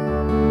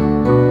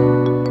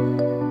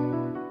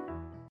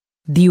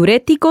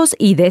 Diuréticos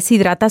y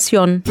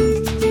deshidratación.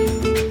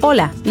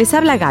 Hola, les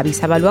habla Gaby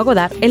Sabalua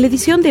Godard en la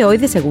edición de hoy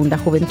de Segunda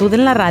Juventud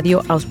en la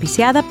Radio,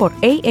 auspiciada por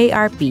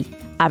AARP.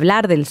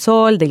 Hablar del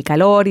sol, del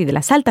calor y de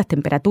las altas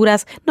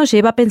temperaturas nos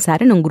lleva a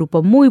pensar en un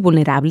grupo muy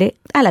vulnerable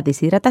a la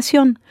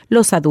deshidratación,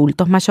 los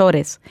adultos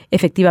mayores.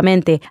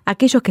 Efectivamente,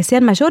 aquellos que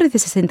sean mayores de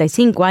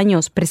 65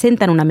 años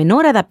presentan una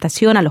menor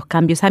adaptación a los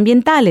cambios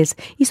ambientales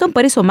y son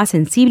por eso más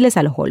sensibles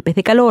a los golpes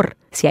de calor.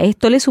 Si a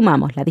esto le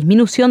sumamos la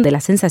disminución de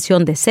la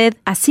sensación de sed,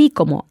 así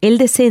como el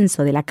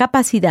descenso de la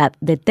capacidad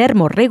de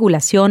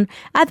termorregulación,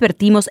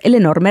 advertimos el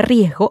enorme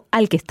riesgo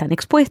al que están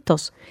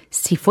expuestos.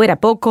 Si fuera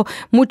poco,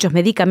 muchos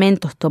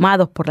medicamentos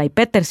tomados por la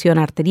hipertensión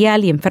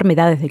arterial y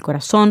enfermedades del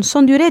corazón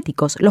son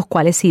diuréticos, los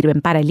cuales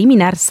sirven para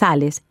eliminar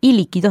sales y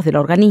líquidos del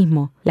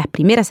organismo. Las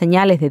primeras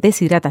señales de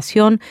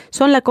deshidratación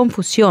son la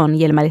confusión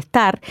y el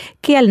malestar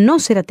que, al no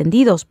ser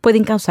atendidos,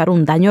 pueden causar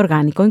un daño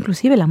orgánico,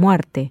 inclusive la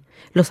muerte.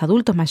 Los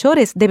adultos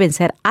mayores deben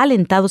ser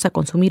alentados a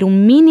consumir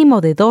un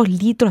mínimo de 2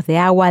 litros de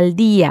agua al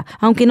día,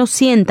 aunque no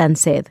sientan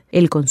sed.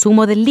 El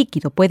consumo del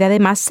líquido puede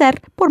además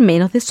ser por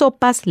menos de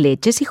sopas,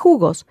 leches y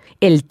jugos.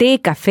 El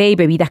té, café y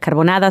bebidas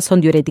carbonadas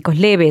son diuréticos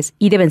leves comunes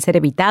y deben ser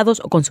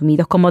evitados o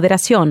consumidos con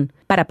moderación.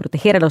 Para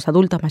proteger a los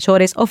adultos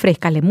mayores,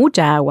 ofrézcale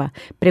mucha agua.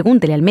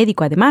 Pregúntele al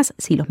médico además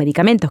si los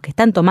medicamentos que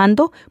están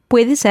tomando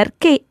puede ser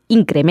que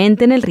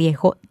incrementen el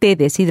riesgo de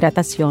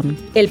deshidratación.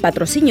 El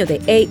patrocinio de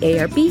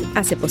AARP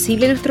hace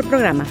posible nuestro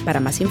programa. Para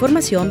más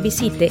información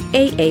visite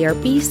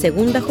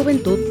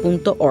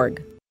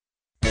aarpsegundajuventud.org.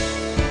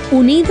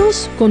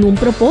 Unidos con un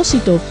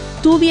propósito,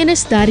 tu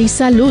bienestar y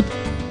salud.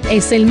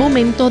 Es el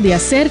momento de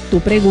hacer tu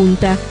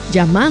pregunta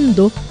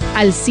llamando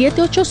al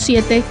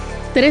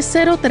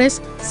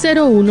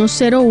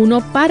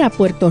 787-303-0101 para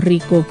Puerto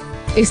Rico,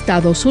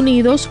 Estados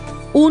Unidos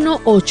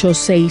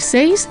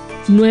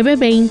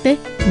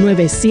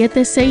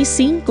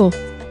 1866-920-9765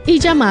 y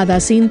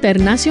llamadas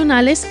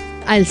internacionales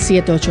al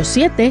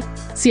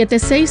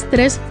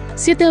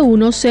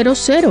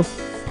 787-763-7100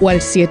 o al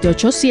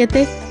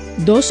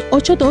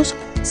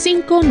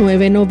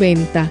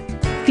 787-282-5990.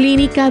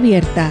 Clínica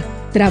Abierta,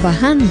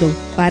 trabajando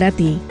para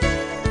ti.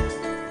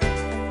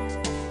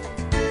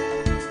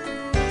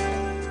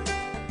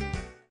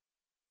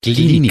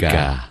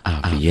 Clínica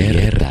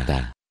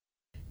Abierta.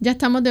 Ya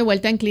estamos de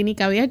vuelta en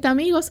Clínica Abierta,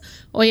 amigos.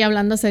 Hoy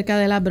hablando acerca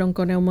de la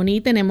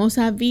bronconeumonía, tenemos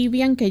a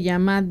Vivian que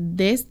llama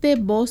desde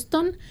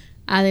Boston.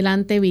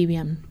 Adelante,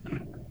 Vivian.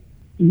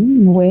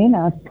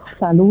 Buenas,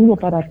 saludos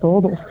para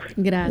todos.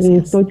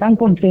 Gracias. Estoy tan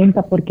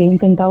contenta porque he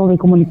intentado de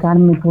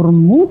comunicarme por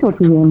mucho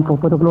tiempo,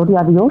 pero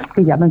gloria a Dios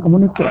que ya me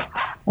comuniqué.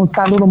 Un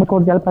saludo muy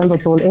cordial para el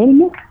doctor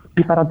Elmo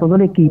y para todo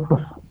el equipo.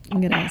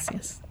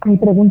 Gracias. Mi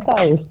pregunta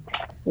es,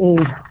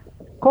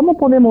 ¿cómo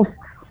podemos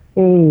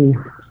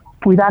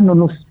cuidarnos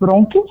los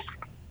bronquios?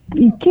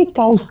 ¿Y qué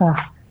causa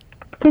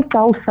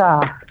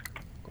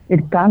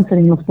el cáncer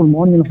en los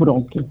pulmones y los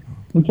bronquios?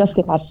 Muchas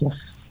gracias.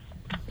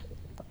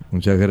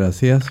 Muchas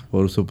gracias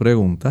por su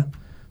pregunta.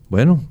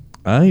 Bueno,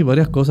 hay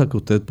varias cosas que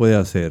usted puede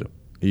hacer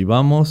y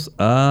vamos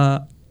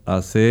a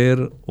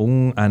hacer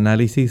un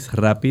análisis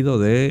rápido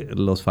de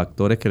los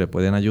factores que le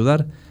pueden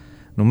ayudar.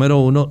 Número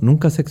 1,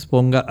 nunca se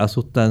exponga a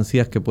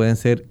sustancias que pueden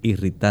ser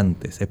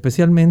irritantes,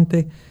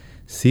 especialmente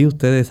si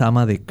usted es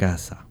ama de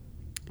casa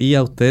y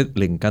a usted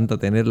le encanta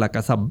tener la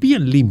casa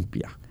bien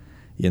limpia.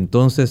 Y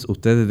entonces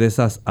usted es de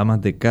esas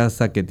amas de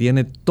casa que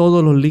tiene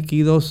todos los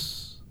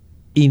líquidos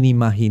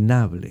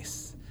inimaginables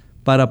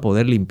para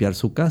poder limpiar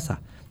su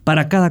casa.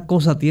 Para cada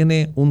cosa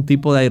tiene un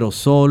tipo de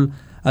aerosol,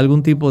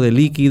 algún tipo de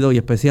líquido y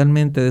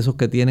especialmente de esos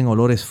que tienen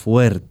olores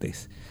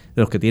fuertes,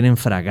 de los que tienen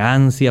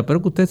fragancia,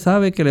 pero que usted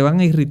sabe que le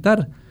van a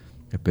irritar,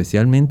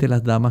 especialmente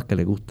las damas que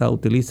les gusta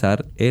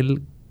utilizar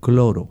el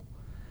cloro.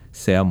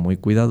 Sea muy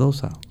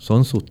cuidadosa.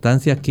 Son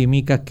sustancias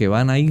químicas que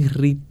van a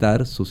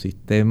irritar su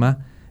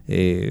sistema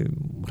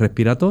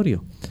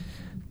respiratorio.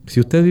 Si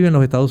usted vive en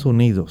los Estados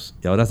Unidos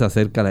y ahora se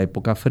acerca la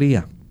época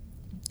fría,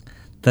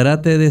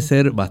 trate de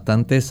ser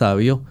bastante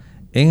sabio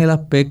en el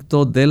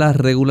aspecto de la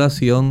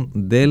regulación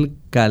del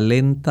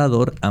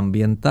calentador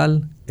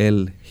ambiental,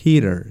 el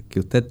heater que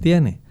usted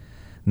tiene.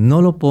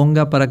 No lo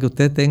ponga para que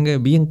usted tenga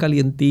bien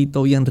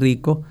calientito, bien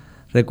rico.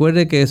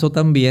 Recuerde que eso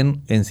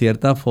también, en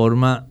cierta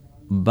forma,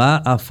 va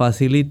a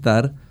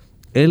facilitar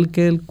el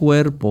que el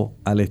cuerpo,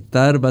 al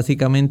estar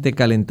básicamente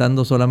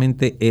calentando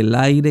solamente el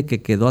aire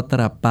que quedó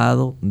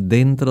atrapado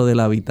dentro de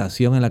la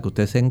habitación en la que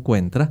usted se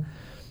encuentra,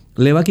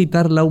 le va a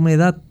quitar la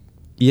humedad.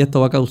 Y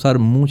esto va a causar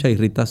mucha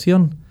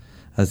irritación.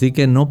 Así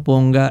que no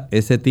ponga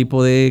ese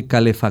tipo de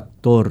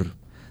calefactor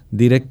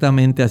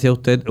directamente hacia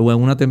usted o en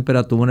una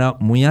temperatura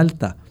muy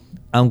alta.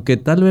 Aunque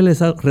tal vez les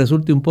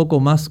resulte un poco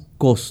más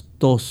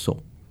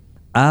costoso,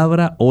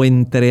 abra o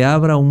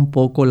entreabra un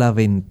poco la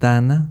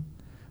ventana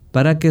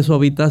para que su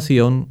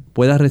habitación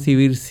pueda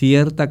recibir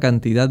cierta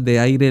cantidad de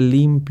aire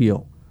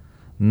limpio.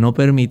 No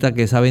permita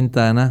que esa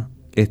ventana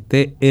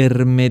esté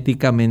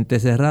herméticamente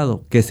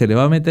cerrado. ¿Que se le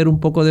va a meter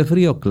un poco de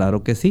frío?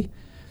 Claro que sí.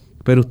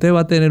 Pero usted va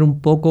a tener un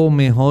poco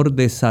mejor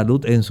de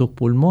salud en sus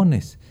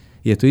pulmones.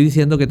 Y estoy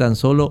diciendo que tan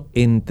solo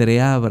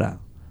entreabra,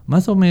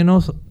 más o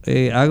menos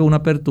haga una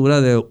apertura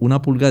de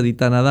 1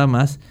 pulgadita nada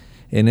más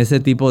en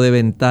ese tipo de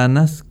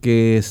ventanas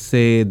que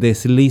se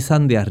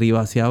deslizan de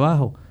arriba hacia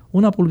abajo.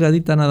 1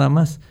 pulgadita nada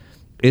más.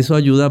 Eso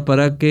ayuda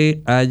para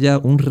que haya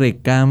un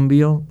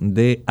recambio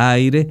de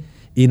aire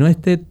y no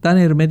esté tan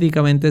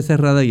herméticamente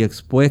cerrada y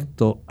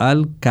expuesto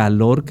al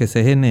calor que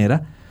se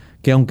genera,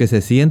 que aunque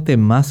se siente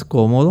más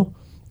cómodo,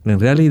 en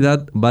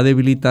realidad va a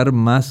debilitar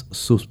más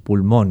sus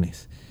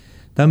pulmones.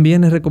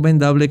 También es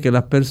recomendable que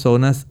las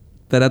personas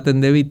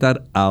traten de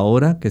evitar,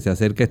 ahora que se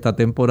acerca esta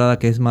temporada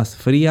que es más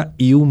fría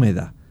y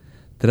húmeda,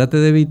 trate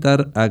de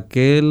evitar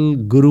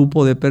aquel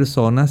grupo de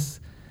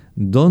personas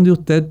donde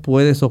usted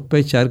puede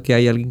sospechar que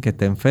hay alguien que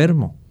está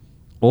enfermo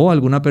o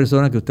alguna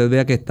persona que usted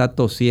vea que está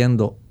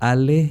tosiendo.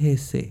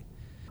 Aléjese.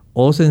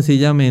 O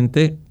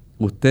sencillamente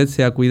usted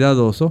sea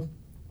cuidadoso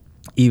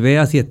y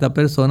vea si esta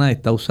persona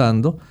está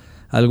usando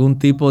algún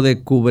tipo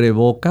de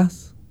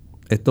cubrebocas.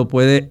 Esto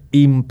puede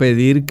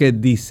impedir que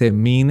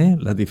disemine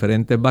las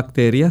diferentes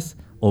bacterias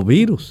o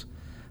virus.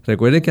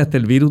 Recuerde que hasta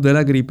el virus de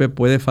la gripe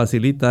puede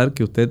facilitar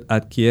que usted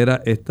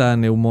adquiera esta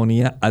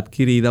neumonía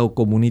adquirida o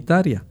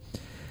comunitaria.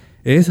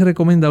 Es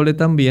recomendable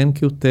también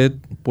que usted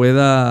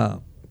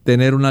pueda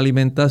tener una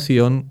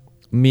alimentación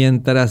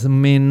mientras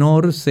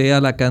menor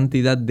sea la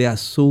cantidad de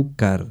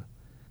azúcar.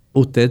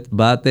 Usted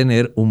va a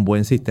tener un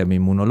buen sistema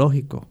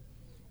inmunológico.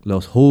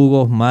 Los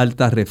jugos,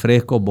 maltas,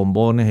 refrescos,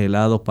 bombones,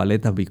 helados,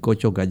 paletas,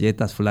 bizcochos,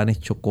 galletas, flanes,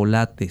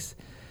 chocolates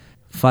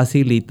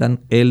facilitan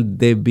el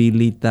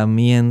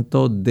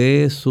debilitamiento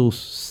de sus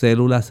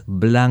células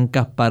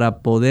blancas para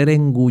poder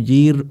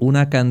engullir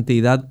una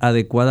cantidad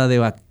adecuada de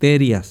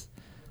bacterias.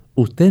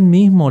 Usted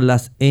mismo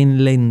las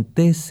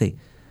enlentece,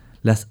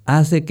 las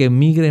hace que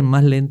migren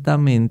más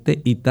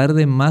lentamente y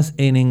tarden más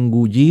en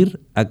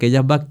engullir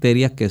aquellas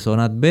bacterias que son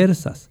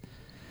adversas.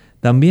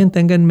 También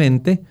tenga en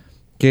mente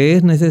que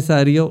es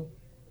necesario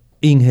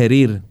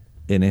ingerir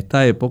en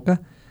esta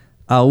época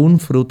aún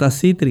frutas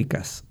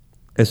cítricas.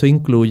 Eso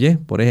incluye,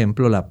 por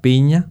ejemplo, la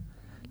piña,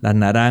 las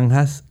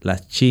naranjas,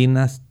 las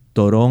chinas,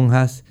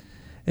 toronjas,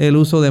 el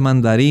uso de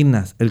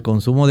mandarinas, el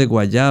consumo de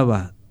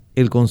guayaba,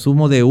 el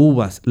consumo de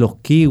uvas, los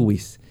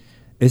kiwis.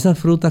 Esas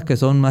frutas que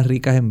son más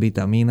ricas en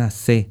vitamina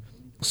C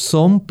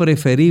son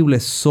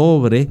preferibles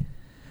sobre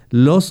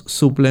los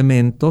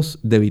suplementos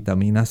de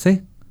vitamina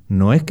C.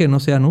 No es que no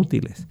sean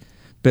útiles,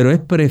 pero es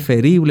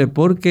preferible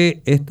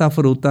porque esta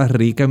fruta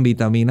rica en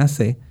vitamina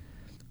C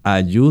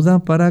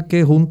ayuda para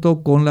que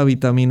junto con la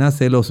vitamina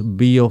C los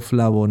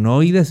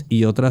bioflavonoides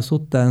y otras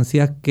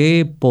sustancias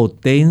que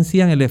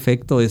potencian el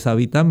efecto de esa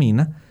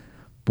vitamina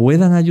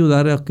puedan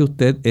ayudar a que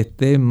usted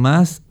esté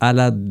más a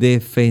la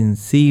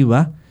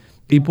defensiva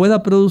y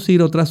pueda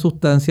producir otras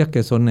sustancias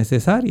que son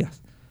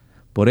necesarias.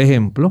 Por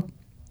ejemplo,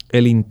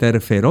 el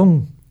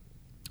interferón,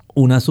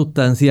 una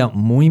sustancia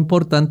muy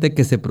importante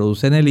que se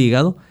produce en el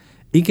hígado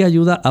y que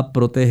ayuda a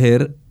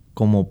proteger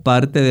como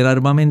parte del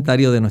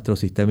armamentario de nuestro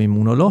sistema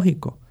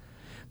inmunológico.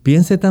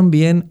 Piense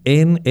también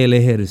en el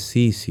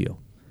ejercicio.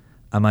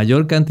 A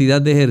mayor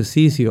cantidad de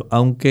ejercicio,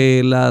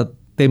 aunque la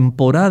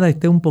temporada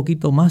esté un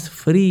poquito más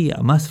fría,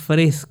 más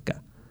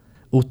fresca,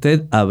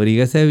 usted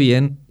abríguese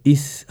bien y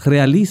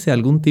realice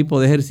algún tipo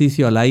de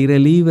ejercicio al aire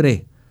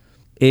libre.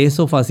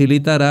 Eso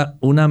facilitará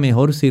una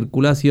mejor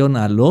circulación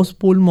a los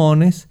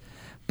pulmones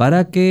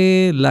para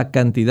que la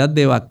cantidad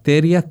de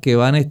bacterias que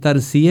van a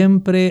estar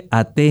siempre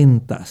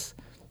atentas,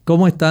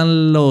 como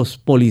están los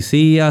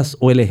policías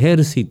o el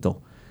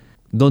ejército,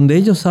 donde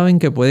ellos saben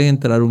que puede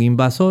entrar un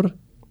invasor.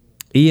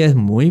 Y es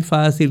muy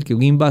fácil que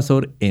un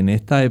invasor en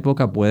esta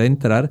época pueda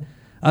entrar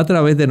a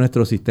través de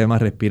nuestro sistema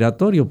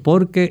respiratorio,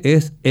 porque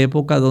es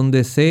época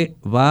donde se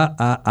va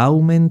a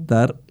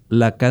aumentar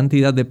la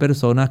cantidad de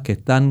personas que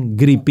están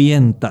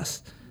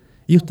gripientas.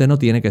 Y usted no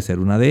tiene que ser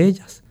una de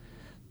ellas.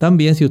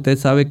 También, si usted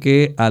sabe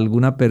que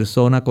alguna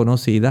persona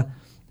conocida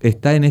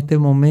está en este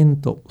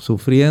momento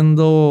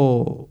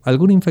sufriendo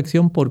alguna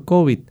infección por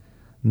COVID,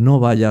 no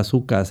vaya a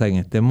su casa en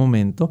este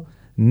momento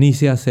ni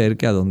se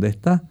acerque a donde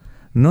está.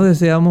 No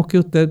deseamos que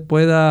usted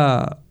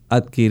pueda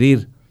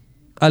adquirir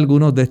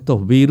algunos de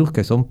estos virus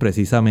que son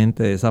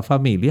precisamente de esa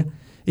familia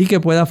y que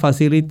pueda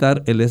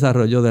facilitar el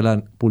desarrollo de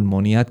la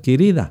pulmonía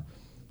adquirida.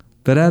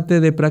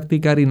 Trate de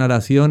practicar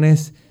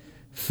inhalaciones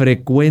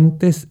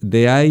frecuentes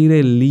de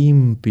aire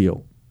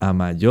limpio. A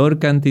mayor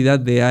cantidad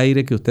de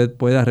aire que usted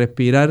pueda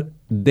respirar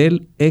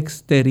del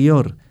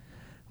exterior,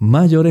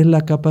 mayor es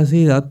la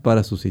capacidad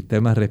para su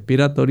sistema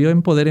respiratorio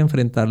en poder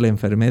enfrentar la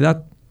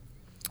enfermedad.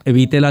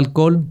 Evite el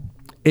alcohol,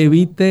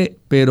 evite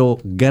pero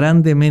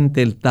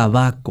grandemente el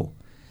tabaco.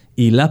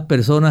 Y las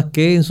personas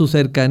que en su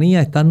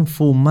cercanía están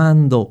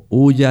fumando,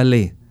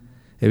 húyale.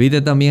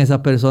 Evite también esas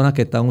personas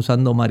que están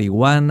usando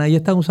marihuana y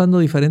están usando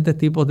diferentes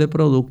tipos de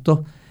productos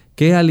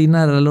que al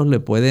inhalarlos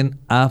le pueden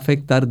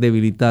afectar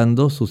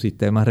debilitando su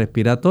sistema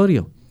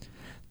respiratorio.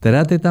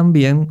 Trate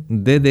también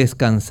de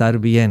descansar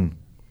bien.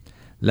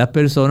 Las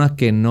personas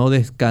que no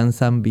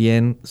descansan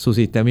bien, su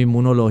sistema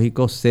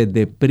inmunológico se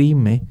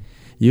deprime.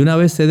 Y una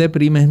vez se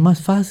deprime es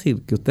más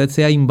fácil que usted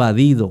sea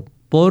invadido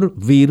por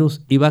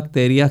virus y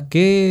bacterias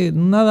que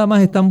nada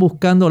más están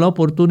buscando la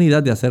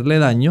oportunidad de hacerle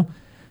daño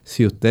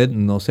si usted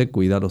no se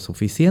cuida lo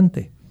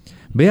suficiente.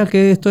 Vea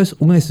que esto es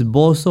un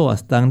esbozo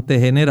bastante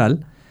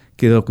general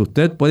de lo que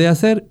usted puede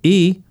hacer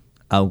y,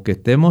 aunque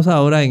estemos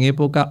ahora en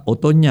época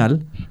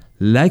otoñal,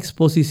 la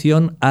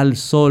exposición al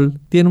sol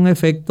tiene un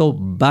efecto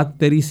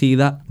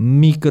bactericida,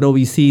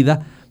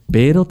 microbicida,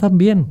 pero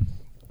también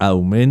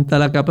aumenta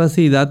la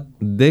capacidad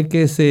de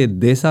que se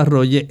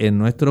desarrolle en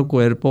nuestro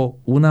cuerpo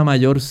una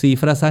mayor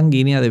cifra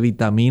sanguínea de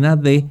vitamina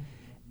D,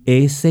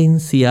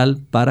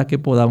 esencial para que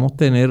podamos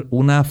tener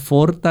una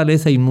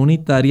fortaleza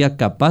inmunitaria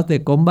capaz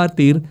de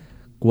combatir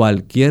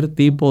cualquier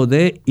tipo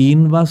de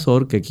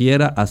invasor que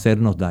quiera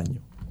hacernos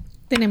daño.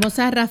 Tenemos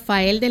a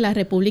Rafael de la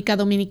República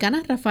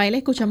Dominicana. Rafael,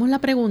 escuchamos la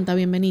pregunta.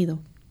 Bienvenido.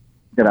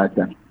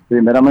 Gracias.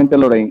 Primeramente,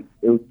 Lorraine,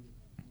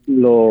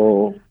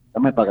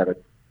 déjame pagar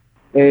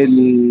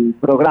el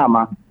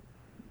programa,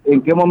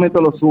 ¿en qué momento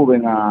lo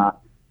suben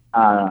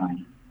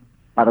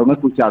para uno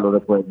escucharlo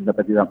después,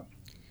 repetidamente?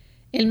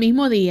 El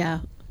mismo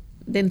día,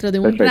 dentro de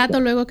un Perfecto. rato,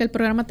 luego que el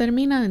programa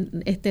termina,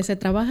 se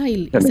trabaja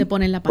y Excelente. se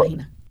pone en la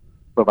página.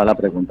 Pues va la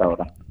pregunta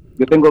ahora.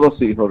 Yo tengo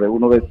 2 hijos, de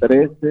uno de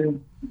 13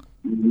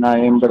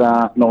 una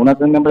hembra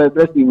de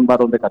 3 y un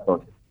varón de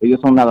 14. Ellos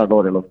son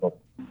nadadores los dos.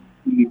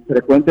 Y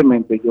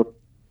frecuentemente ellos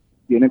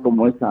tienen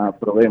como ese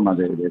problema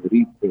de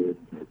gripe,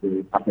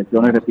 de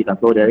afecciones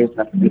respiratorias.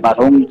 El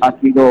varón ha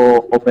sido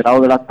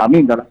operado de las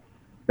amígdalas,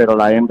 pero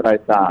la hembra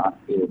está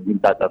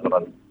intacta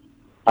todavía.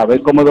 A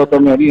ver cómo el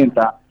doctor me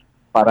orienta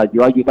para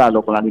yo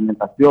ayudarlo con la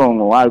alimentación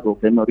o algo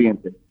que él me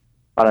oriente,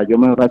 para yo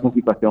mejorar esa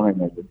situación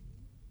en ellos.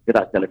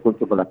 Gracias, le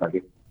escucho por la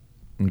calle.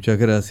 Muchas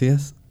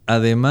gracias.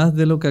 Además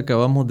de lo que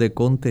acabamos de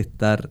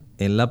contestar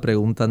en la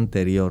pregunta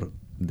anterior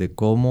de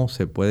cómo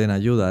se pueden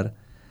ayudar,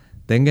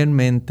 tenga en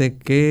mente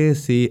que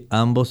si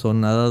ambos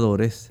son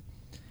nadadores,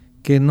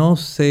 que no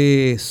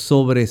se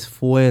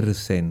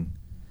sobreesfuercen,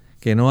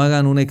 que no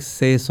hagan un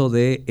exceso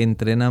de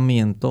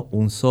entrenamiento,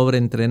 un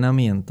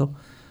sobreentrenamiento,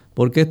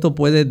 porque esto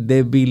puede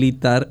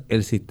debilitar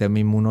el sistema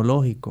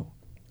inmunológico.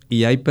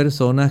 Y hay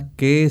personas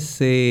que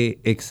se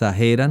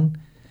exageran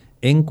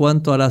en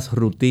cuanto a las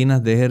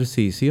rutinas de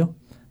ejercicio,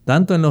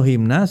 tanto en los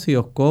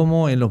gimnasios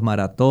como en los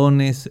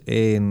maratones,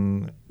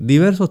 en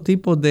diversos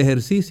tipos de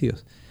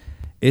ejercicios.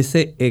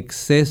 Ese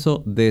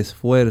exceso de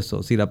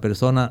esfuerzo, si la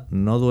persona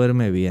no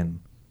duerme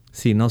bien,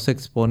 si no se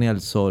expone al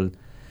sol,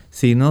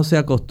 si no se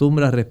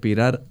acostumbra a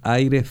respirar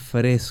aire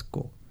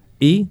fresco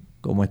y,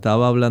 como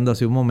estaba hablando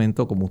hace un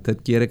momento, como usted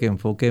quiere que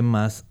enfoque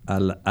más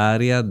al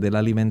área de la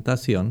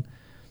alimentación,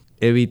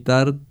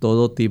 evitar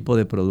todo tipo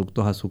de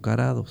productos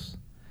azucarados.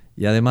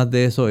 Y además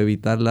de eso,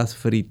 evitar las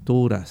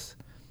frituras.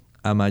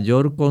 A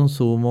mayor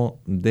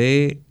consumo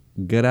de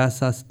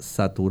grasas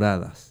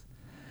saturadas,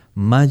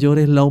 mayor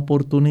es la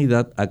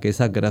oportunidad a que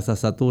esas grasas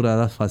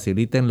saturadas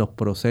faciliten los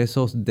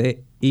procesos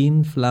de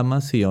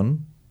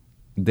inflamación,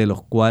 de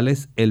los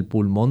cuales el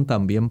pulmón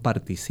también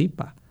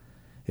participa.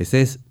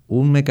 Ese es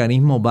un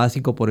mecanismo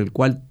básico por el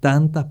cual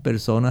tantas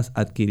personas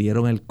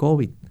adquirieron el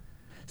COVID.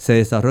 Se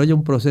desarrolla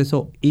un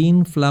proceso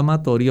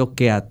inflamatorio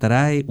que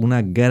atrae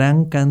una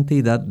gran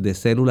cantidad de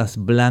células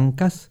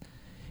blancas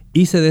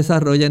y se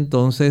desarrolla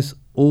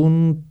entonces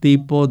un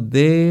tipo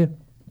de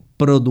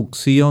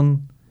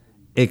producción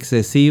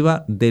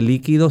excesiva de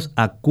líquidos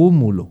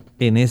acúmulo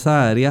en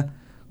esa área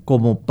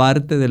como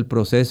parte del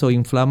proceso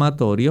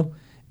inflamatorio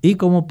y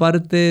como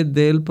parte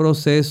del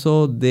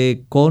proceso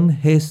de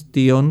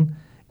congestión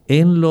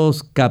en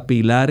los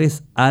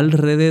capilares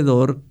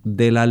alrededor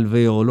del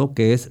alveolo,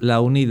 que es la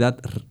unidad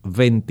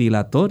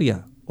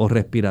ventilatoria o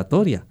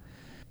respiratoria.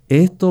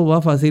 Esto va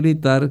a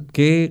facilitar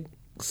que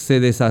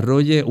se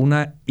desarrolle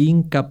una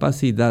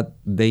incapacidad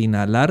de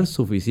inhalar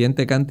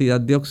suficiente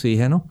cantidad de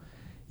oxígeno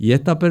y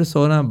esta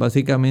persona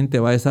básicamente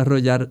va a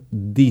desarrollar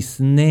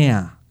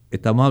disnea.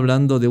 Estamos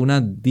hablando de una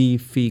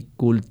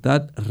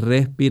dificultad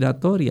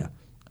respiratoria.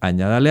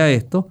 Añádale a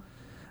esto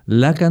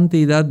la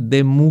cantidad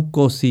de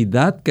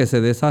mucosidad que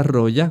se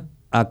desarrolla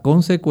a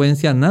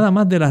consecuencia nada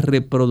más de la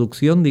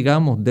reproducción,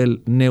 digamos,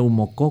 del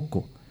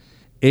neumococo.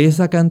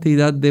 Esa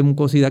cantidad de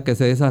mucosidad que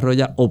se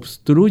desarrolla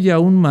obstruye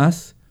aún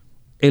más,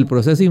 el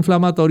proceso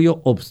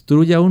inflamatorio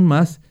obstruye aún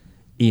más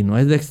y no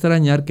es de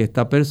extrañar que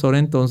esta persona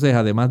entonces,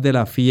 además de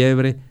la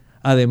fiebre,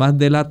 además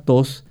de la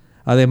tos,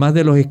 además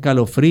de los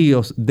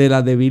escalofríos, de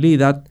la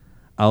debilidad,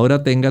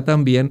 ahora tenga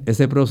también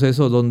ese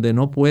proceso donde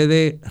no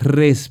puede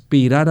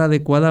respirar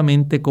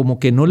adecuadamente, como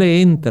que no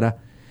le entra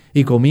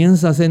y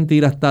comienza a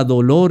sentir hasta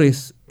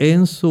dolores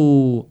en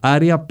su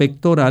área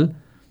pectoral,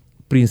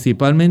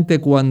 principalmente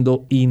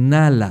cuando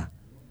inhala.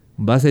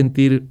 Va a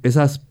sentir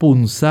esas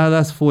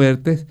punzadas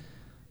fuertes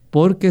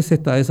porque se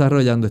está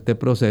desarrollando este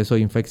proceso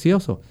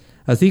infeccioso.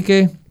 Así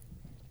que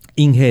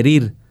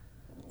ingerir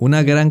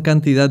una gran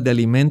cantidad de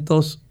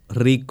alimentos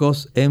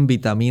ricos en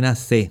vitamina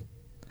C,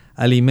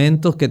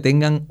 alimentos que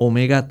tengan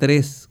omega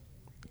 3,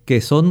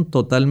 que son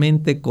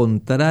totalmente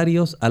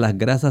contrarios a las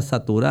grasas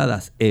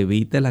saturadas.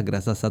 Evite las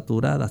grasas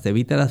saturadas,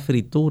 evite las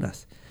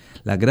frituras.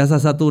 Las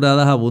grasas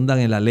saturadas abundan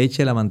en la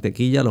leche, la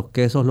mantequilla, los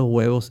quesos, los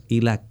huevos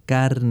y la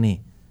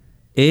carne.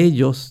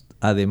 Ellos,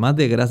 además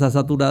de grasas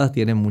saturadas,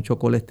 tienen mucho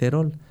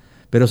colesterol.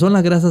 Pero son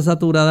las grasas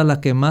saturadas las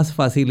que más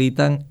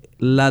facilitan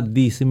la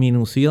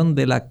disminución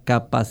de la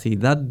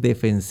capacidad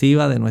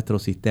defensiva de nuestro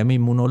sistema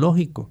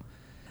inmunológico.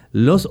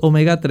 Los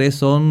omega 3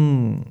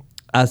 son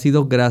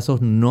ácidos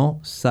grasos no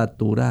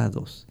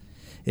saturados.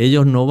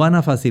 Ellos no van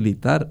a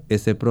facilitar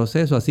ese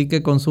proceso, así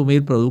que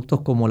consumir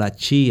productos como la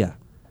chía,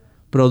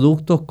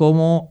 productos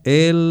como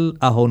el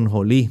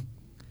ajonjolí,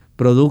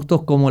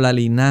 productos como la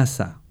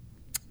linaza,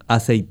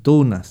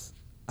 aceitunas,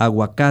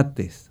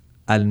 aguacates,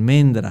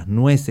 almendras,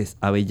 nueces,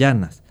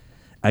 avellanas.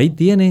 Ahí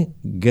tiene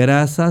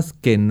grasas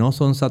que no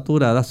son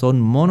saturadas,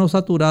 son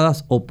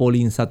monosaturadas o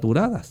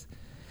poliinsaturadas.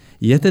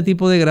 Y este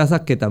tipo de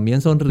grasas que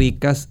también son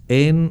ricas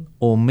en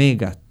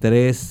omega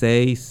 3,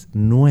 6,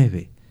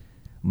 9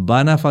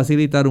 van a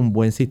facilitar un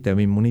buen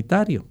sistema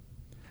inmunitario.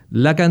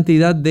 La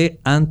cantidad de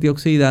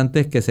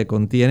antioxidantes que se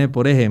contiene,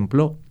 por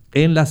ejemplo,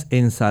 en las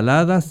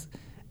ensaladas,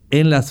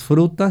 en las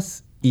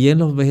frutas y en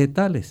los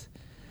vegetales,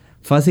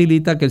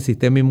 facilita que el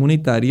sistema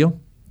inmunitario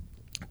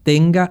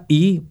tenga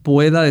y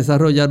pueda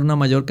desarrollar una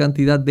mayor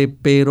cantidad de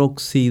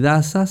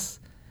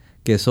peroxidasas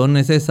que son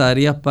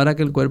necesarias para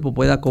que el cuerpo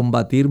pueda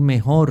combatir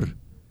mejor.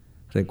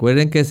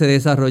 Recuerden que se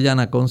desarrollan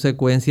a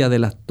consecuencia de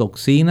las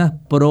toxinas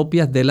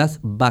propias de las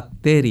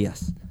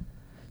bacterias,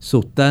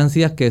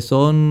 sustancias que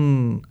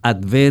son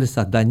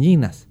adversas,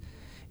 dañinas,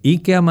 y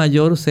que a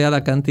mayor sea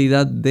la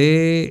cantidad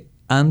de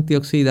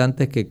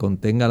antioxidantes que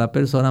contenga la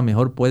persona,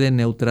 mejor puede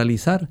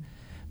neutralizar.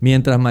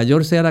 Mientras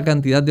mayor sea la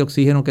cantidad de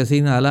oxígeno que se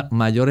inhala,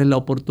 mayor es la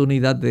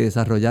oportunidad de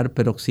desarrollar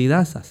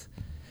peroxidasas.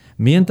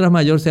 Mientras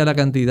mayor sea la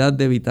cantidad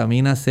de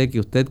vitamina C que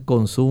usted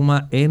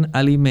consuma en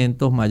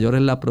alimentos, mayor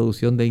es la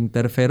producción de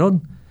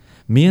interferón.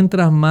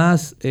 Mientras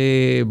más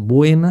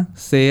buena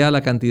sea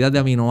la cantidad de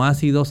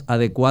aminoácidos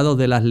adecuados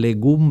de las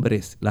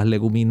legumbres, las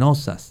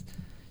leguminosas,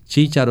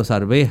 chícharos,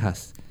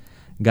 arvejas,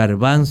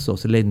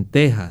 garbanzos,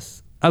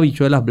 lentejas,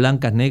 habichuelas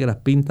blancas, negras,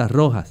 pintas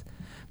rojas,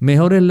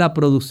 mejor es la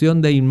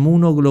producción de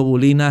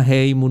inmunoglobulina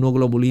G,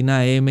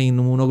 inmunoglobulina M,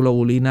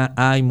 inmunoglobulina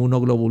A,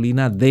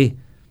 inmunoglobulina D.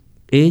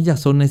 Ellas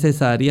son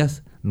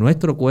necesarias,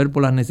 nuestro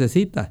cuerpo las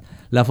necesita.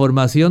 La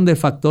formación de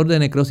factor de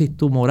necrosis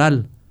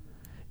tumoral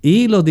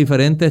y los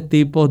diferentes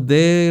tipos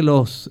de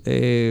los,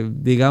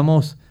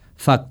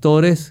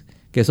 factores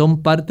que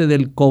son parte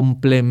del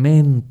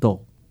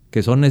complemento,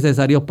 que son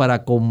necesarios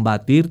para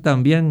combatir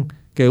también,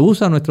 que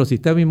usa nuestro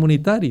sistema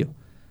inmunitario.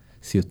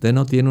 Si usted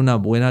no tiene una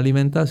buena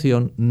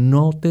alimentación,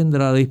 no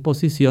tendrá a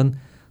disposición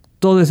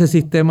todo ese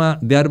sistema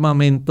de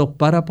armamentos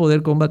para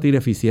poder combatir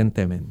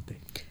eficientemente.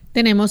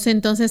 Tenemos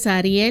entonces a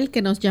Ariel,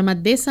 que nos llama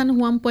de San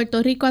Juan,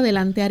 Puerto Rico.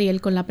 Adelante, Ariel,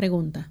 con la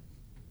pregunta.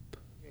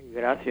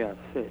 Gracias.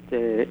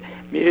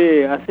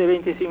 Mire, hace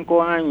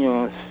 25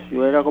 años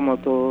yo era como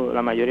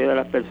la mayoría de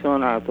las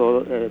personas.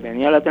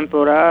 Venía la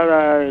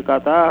temporada de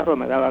catarro,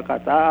 me daba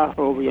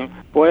catarro bien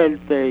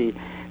fuerte y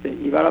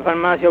iba a la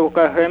farmacia a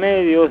buscar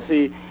remedios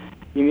y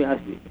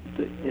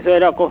eso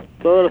era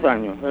todos los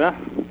años, ¿verdad?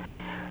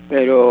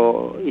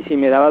 Pero, y si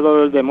me daba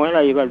dolor de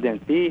muela, iba al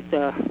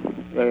dentista,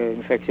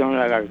 infección en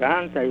la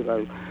garganta, iba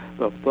al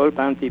doctor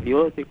para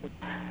antibióticos.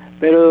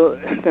 Pero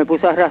me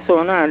puse a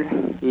razonar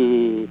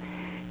y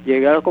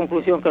llegué a la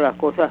conclusión que las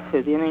cosas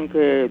se tienen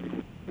que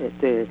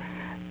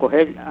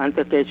coger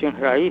antes que echen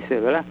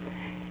raíces, ¿verdad?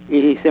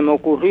 Y se me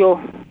ocurrió,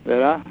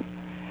 ¿verdad?,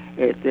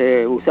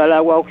 usar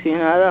agua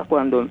oxigenada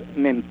cuando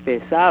me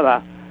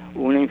empezaba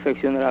una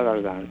infección de la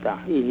garganta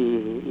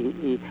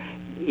y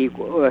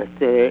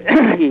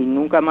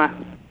nunca más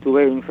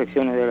tuve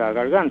infecciones de la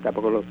garganta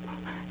porque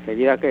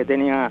enseguida que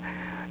tenía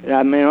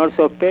la menor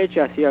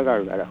sospecha hacía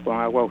gárgaras con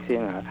agua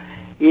oxigenada.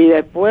 Y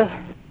después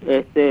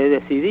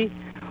decidí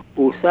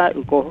usar,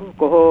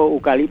 cojo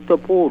eucalipto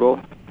puro,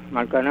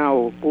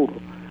 marcanao puro,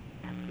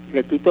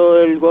 le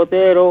quito el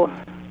gotero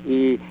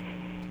y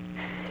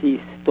si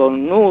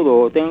estornudo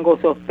o tengo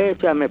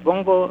sospecha, me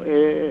pongo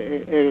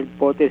el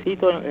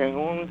potecito en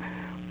un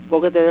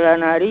boquete de la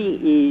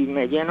nariz y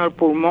me lleno el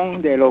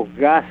pulmón de los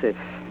gases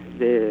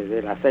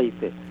del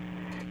aceite.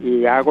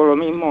 Y hago lo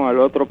mismo al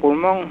otro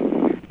pulmón,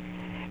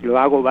 lo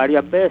hago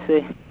varias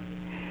veces.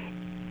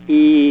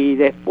 Y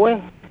después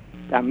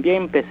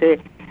también empecé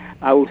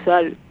a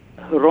usar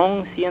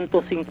ron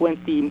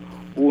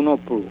 151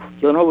 proof.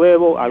 Yo no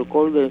bebo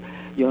alcohol,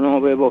 yo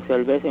no bebo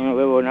cerveza, no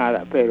bebo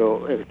nada,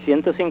 pero el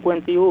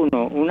 151,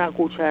 una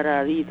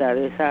cucharadita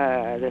de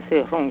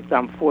ese ron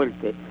tan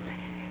fuerte,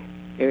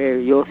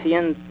 yo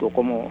siento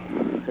como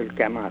el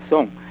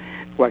quemazón.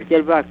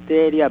 Cualquier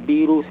bacteria,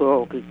 virus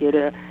o que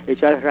quiera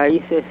echar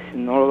raíces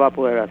no lo va a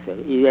poder hacer.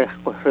 Y el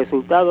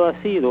resultado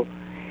ha sido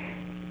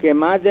que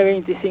más de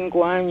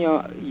 25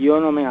 años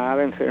yo no me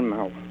había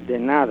enfermado de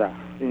nada,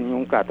 ni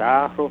un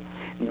catarro,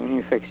 ni una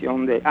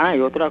infección de... y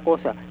otra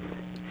cosa,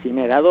 si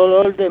me da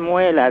dolor de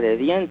muela, de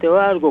diente o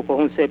algo,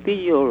 con un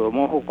cepillo, lo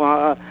mojo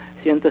con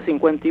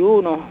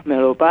 151, me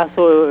lo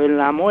paso en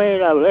la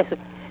muela,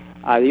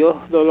 adiós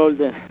dolor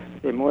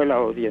de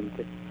muela o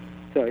diente.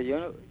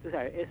 O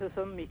sea, esos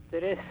son mis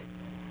 3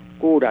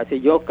 curas. Y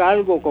yo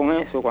cargo con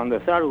eso cuando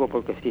salgo,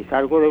 porque si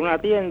salgo de una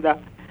tienda,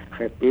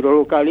 respiro el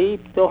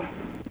eucalipto,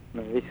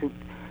 me dice un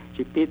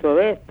chispito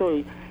de esto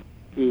y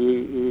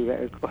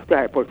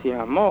por si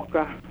las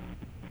moscas,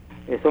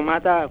 eso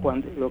mata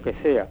lo que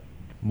sea.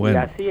 Bueno.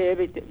 Y así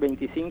es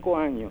 25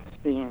 años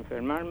sin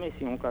enfermarme y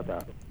sin un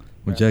catarro.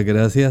 Muchas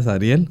gracias,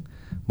 Ariel.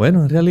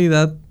 Bueno, en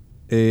realidad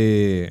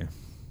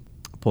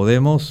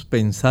podemos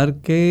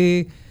pensar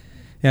que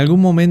en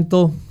algún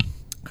momento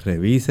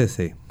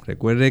revísese.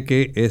 Recuerde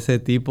que ese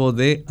tipo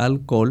de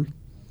alcohol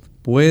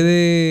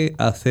puede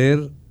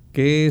hacer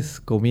que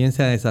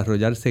comience a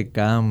desarrollarse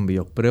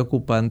cambios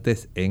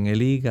preocupantes en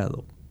el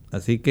hígado.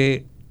 Así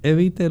que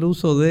evite el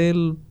uso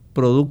del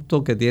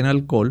producto que tiene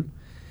alcohol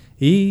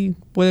y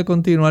puede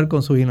continuar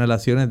con sus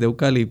inhalaciones de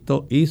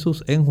eucalipto y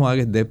sus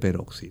enjuagues de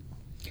peróxido.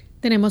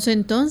 Tenemos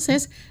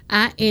entonces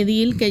a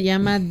Edil, que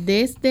llama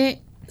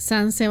desde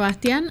San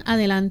Sebastián.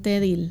 Adelante,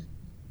 Edil.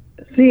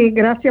 Sí,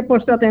 gracias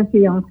por su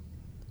atención.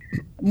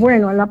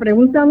 Bueno, la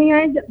pregunta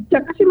mía es,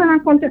 ya casi me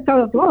han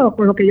contestado todo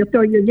por lo que yo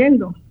estoy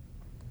oyendo.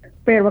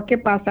 Pero ¿qué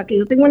pasa? Que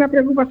yo tengo una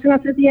preocupación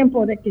hace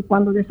tiempo de que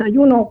cuando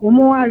desayuno o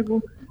como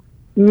algo,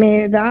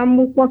 me da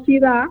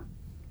mucosidad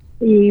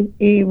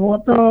y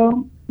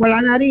boto por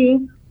la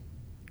nariz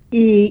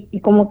y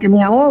como que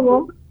me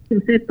ahogo,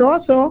 se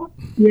toso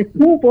y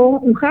escupo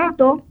un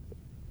jato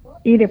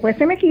y después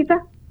se me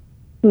quita.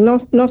 No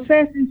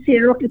sé si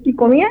es lo que estoy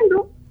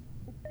comiendo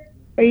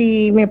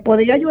y me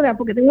podría ayudar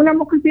porque tengo una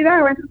mucosidad,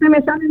 a veces se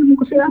me sale la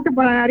mucosidad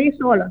por la nariz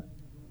sola.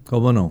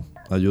 ¿Cómo no?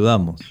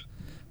 Ayudamos.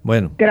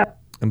 Bueno,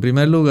 en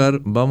primer lugar,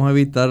 vamos a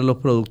evitar los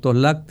productos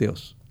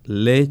lácteos,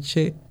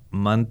 leche,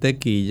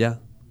 mantequilla,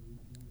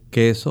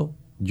 queso,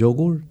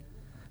 yogur.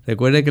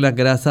 Recuerde que las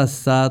grasas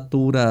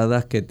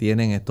saturadas que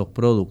tienen estos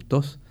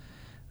productos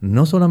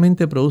no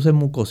solamente producen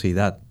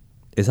mucosidad,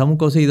 esa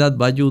mucosidad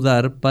va a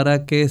ayudar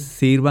para que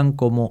sirvan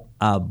como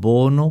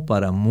abono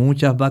para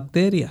muchas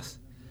bacterias,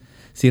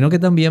 sino que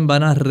también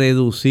van a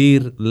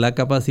reducir la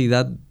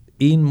capacidad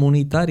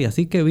inmunitaria.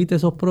 Así que evite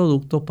esos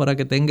productos para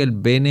que tenga el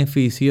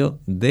beneficio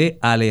de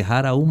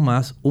alejar aún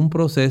más un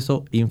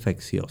proceso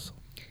infeccioso.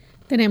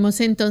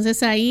 Tenemos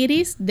entonces a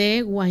Iris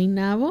de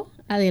Guaynabo.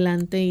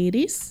 Adelante,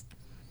 Iris.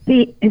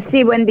 Sí,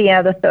 buen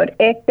día, doctor.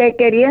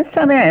 Quería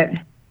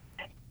saber,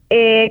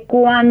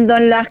 cuando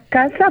las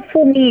casas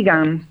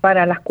fumigan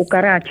para las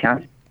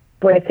cucarachas,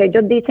 pues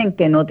ellos dicen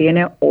que no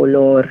tiene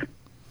olor.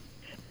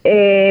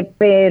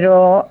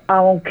 Pero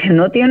aunque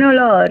no tiene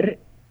olor,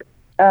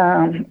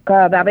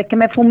 cada vez que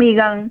me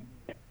fumigan,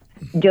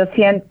 yo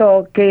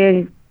siento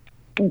que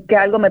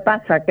algo me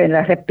pasa, que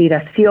la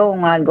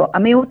respiración, algo. A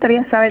mí me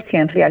gustaría saber si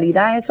en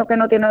realidad eso que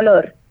no tiene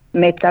olor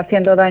me está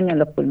haciendo daño en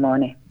los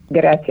pulmones.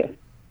 Gracias.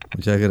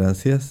 Muchas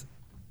gracias.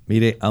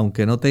 Mire,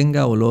 aunque no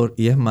tenga olor,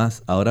 y es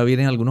más, ahora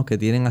vienen algunos que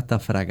tienen hasta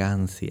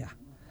fragancia.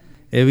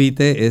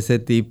 Evite ese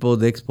tipo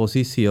de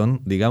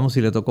exposición. Digamos,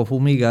 si le tocó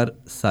fumigar,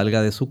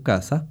 salga de su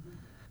casa.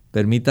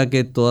 Permita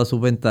que todas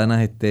sus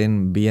ventanas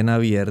estén bien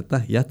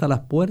abiertas y hasta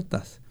las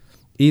puertas.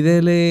 Y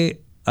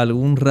dele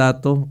algún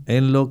rato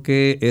en lo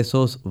que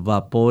esos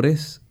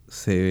vapores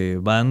se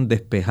van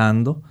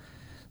despejando,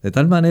 de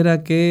tal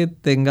manera que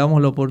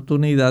tengamos la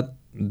oportunidad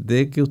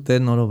de que usted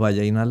no los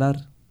vaya a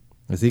inhalar.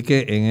 Así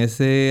que en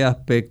ese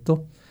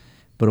aspecto,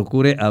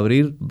 procure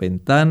abrir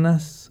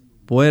ventanas,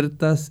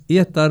 puertas y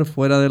estar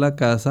fuera de la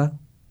casa,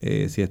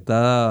 si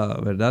está,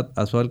 ¿verdad?,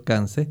 a su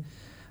alcance,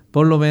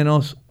 por lo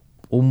menos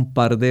un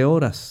par de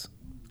horas.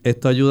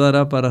 Esto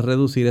ayudará para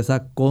reducir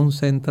esa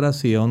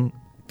concentración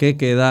que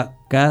queda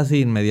casi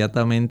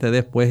inmediatamente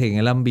después en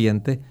el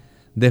ambiente,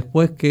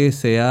 después que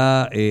se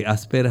ha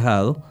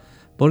asperjado,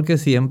 porque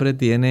siempre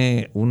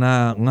tiene un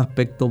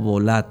aspecto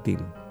volátil,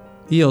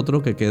 y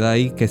otro que queda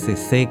ahí que se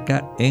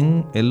seca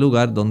en el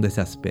lugar donde se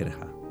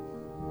asperja.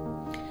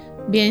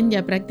 Bien,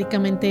 ya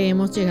prácticamente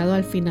hemos llegado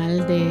al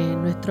final de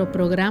nuestro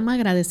programa.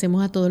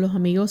 Agradecemos a todos los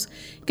amigos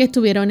que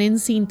estuvieron en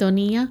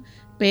sintonía.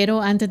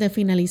 Pero antes de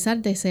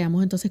finalizar,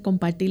 deseamos entonces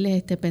compartirles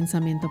este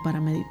pensamiento para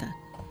meditar.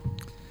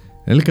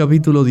 En el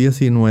capítulo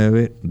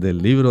 19 del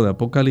libro de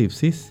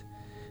Apocalipsis,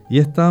 y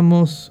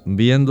estamos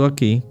viendo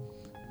aquí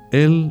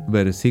el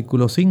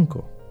versículo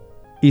 5.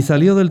 Y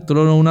salió del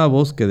trono una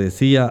voz que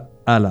decía: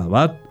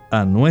 alabad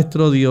a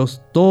nuestro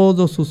Dios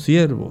todos sus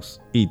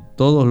siervos y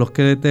todos los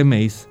que le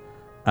teméis,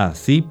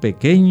 así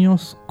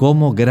pequeños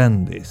como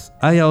grandes.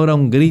 Hay ahora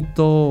un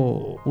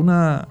grito,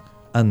 una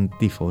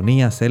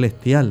antifonía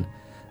celestial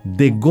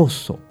de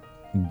gozo,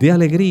 de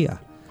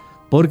alegría,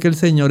 porque el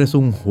Señor es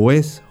un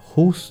juez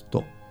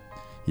justo.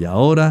 Y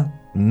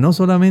ahora no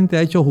solamente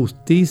ha hecho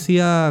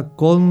justicia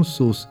con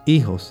sus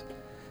hijos,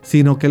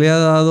 sino que le ha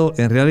dado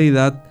en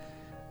realidad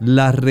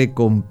la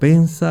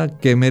recompensa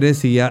que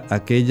merecía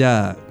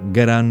aquella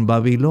gran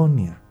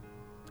Babilonia.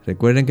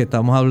 Recuerden que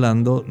estamos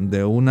hablando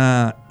de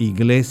una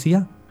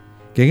iglesia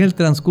que en el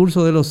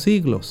transcurso de los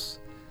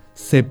siglos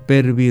se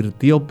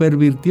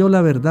pervirtió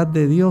la verdad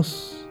de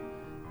Dios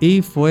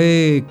y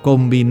fue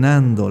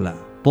combinándola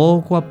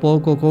poco a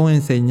poco con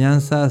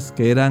enseñanzas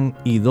que eran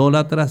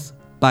idólatras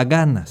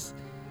paganas.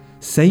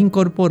 Se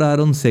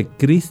incorporaron, se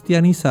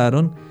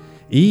cristianizaron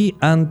y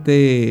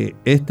ante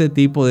este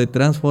tipo de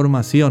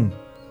transformación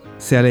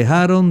se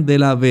alejaron de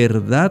la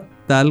verdad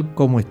tal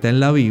como está en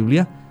la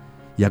Biblia,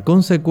 y a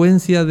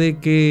consecuencia de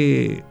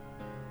que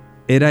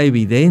era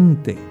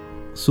evidente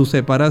su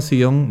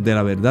separación de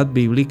la verdad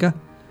bíblica,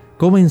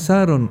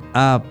 comenzaron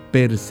a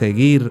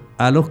perseguir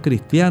a los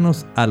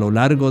cristianos a lo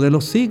largo de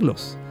los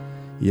siglos.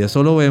 Y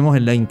eso lo vemos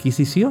en la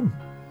Inquisición.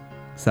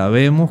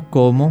 Sabemos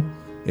cómo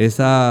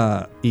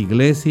esa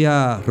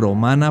iglesia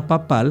romana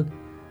papal,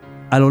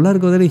 a lo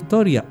largo de la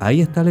historia,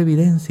 ahí está la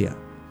evidencia,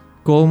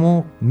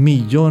 cómo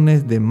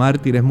millones de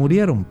mártires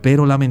murieron.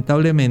 Pero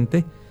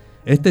lamentablemente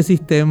este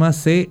sistema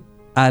se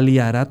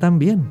aliará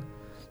también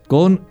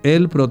con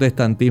el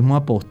protestantismo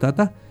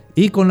apóstata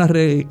y con las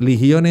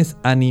religiones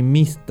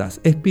animistas,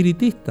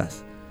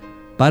 espiritistas,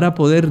 para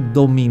poder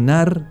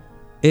dominar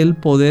el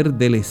poder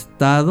del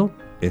Estado.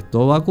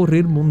 Esto va a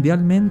ocurrir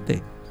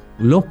mundialmente.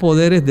 Los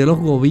poderes de los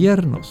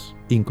gobiernos,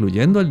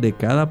 incluyendo el de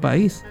cada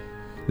país,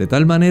 de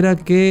tal manera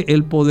que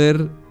el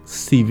poder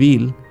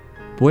civil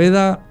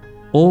pueda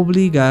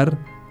obligar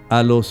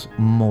a los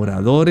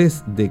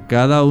moradores de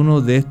cada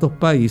uno de estos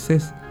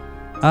países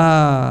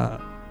a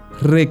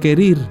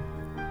requerir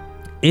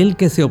el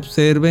que se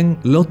observen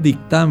los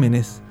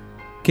dictámenes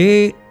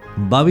que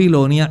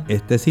Babilonia,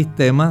 este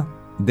sistema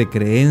de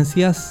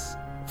creencias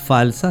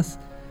falsas,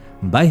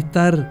 va a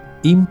estar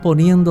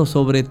imponiendo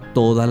sobre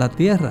toda la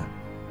tierra.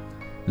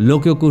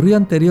 Lo que ocurrió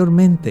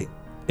anteriormente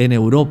en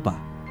Europa,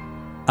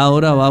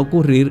 ahora va a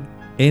ocurrir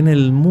en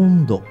el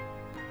mundo.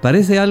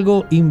 Parece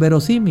algo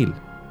inverosímil,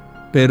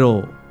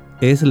 pero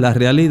es la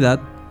realidad,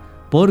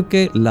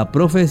 porque la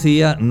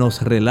profecía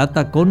nos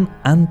relata con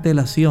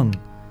antelación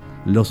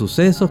los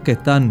sucesos que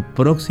están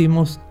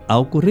próximos a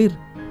ocurrir.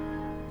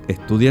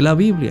 Estudie la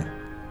Biblia.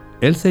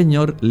 El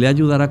Señor le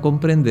ayudará a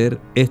comprender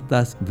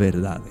estas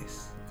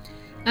verdades.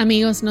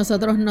 Amigos,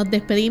 nosotros nos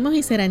despedimos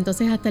y será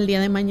entonces hasta el día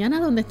de mañana,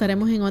 donde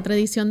estaremos en otra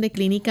edición de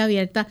Clínica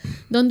Abierta,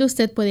 donde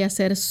usted puede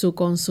hacer su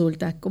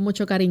consulta. Con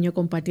mucho cariño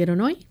compartieron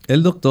hoy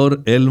el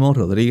doctor Elmo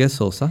Rodriguez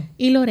Sosa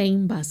y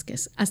Lorraine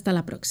Vázquez. Hasta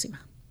la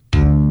próxima.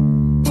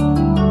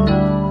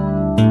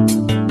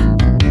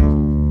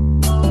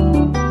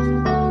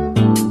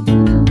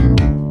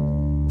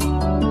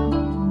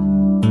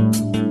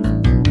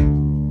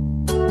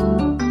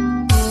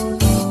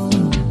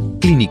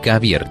 Clínica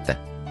Abierta.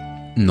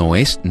 No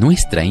es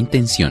nuestra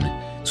intención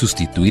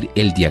sustituir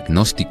el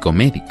diagnóstico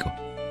médico.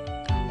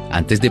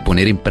 Antes de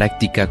poner en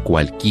práctica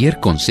cualquier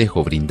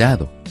consejo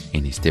brindado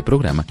en este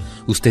programa,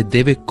 usted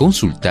debe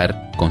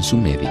consultar con su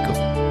médico.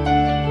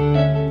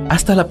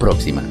 Hasta la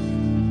próxima.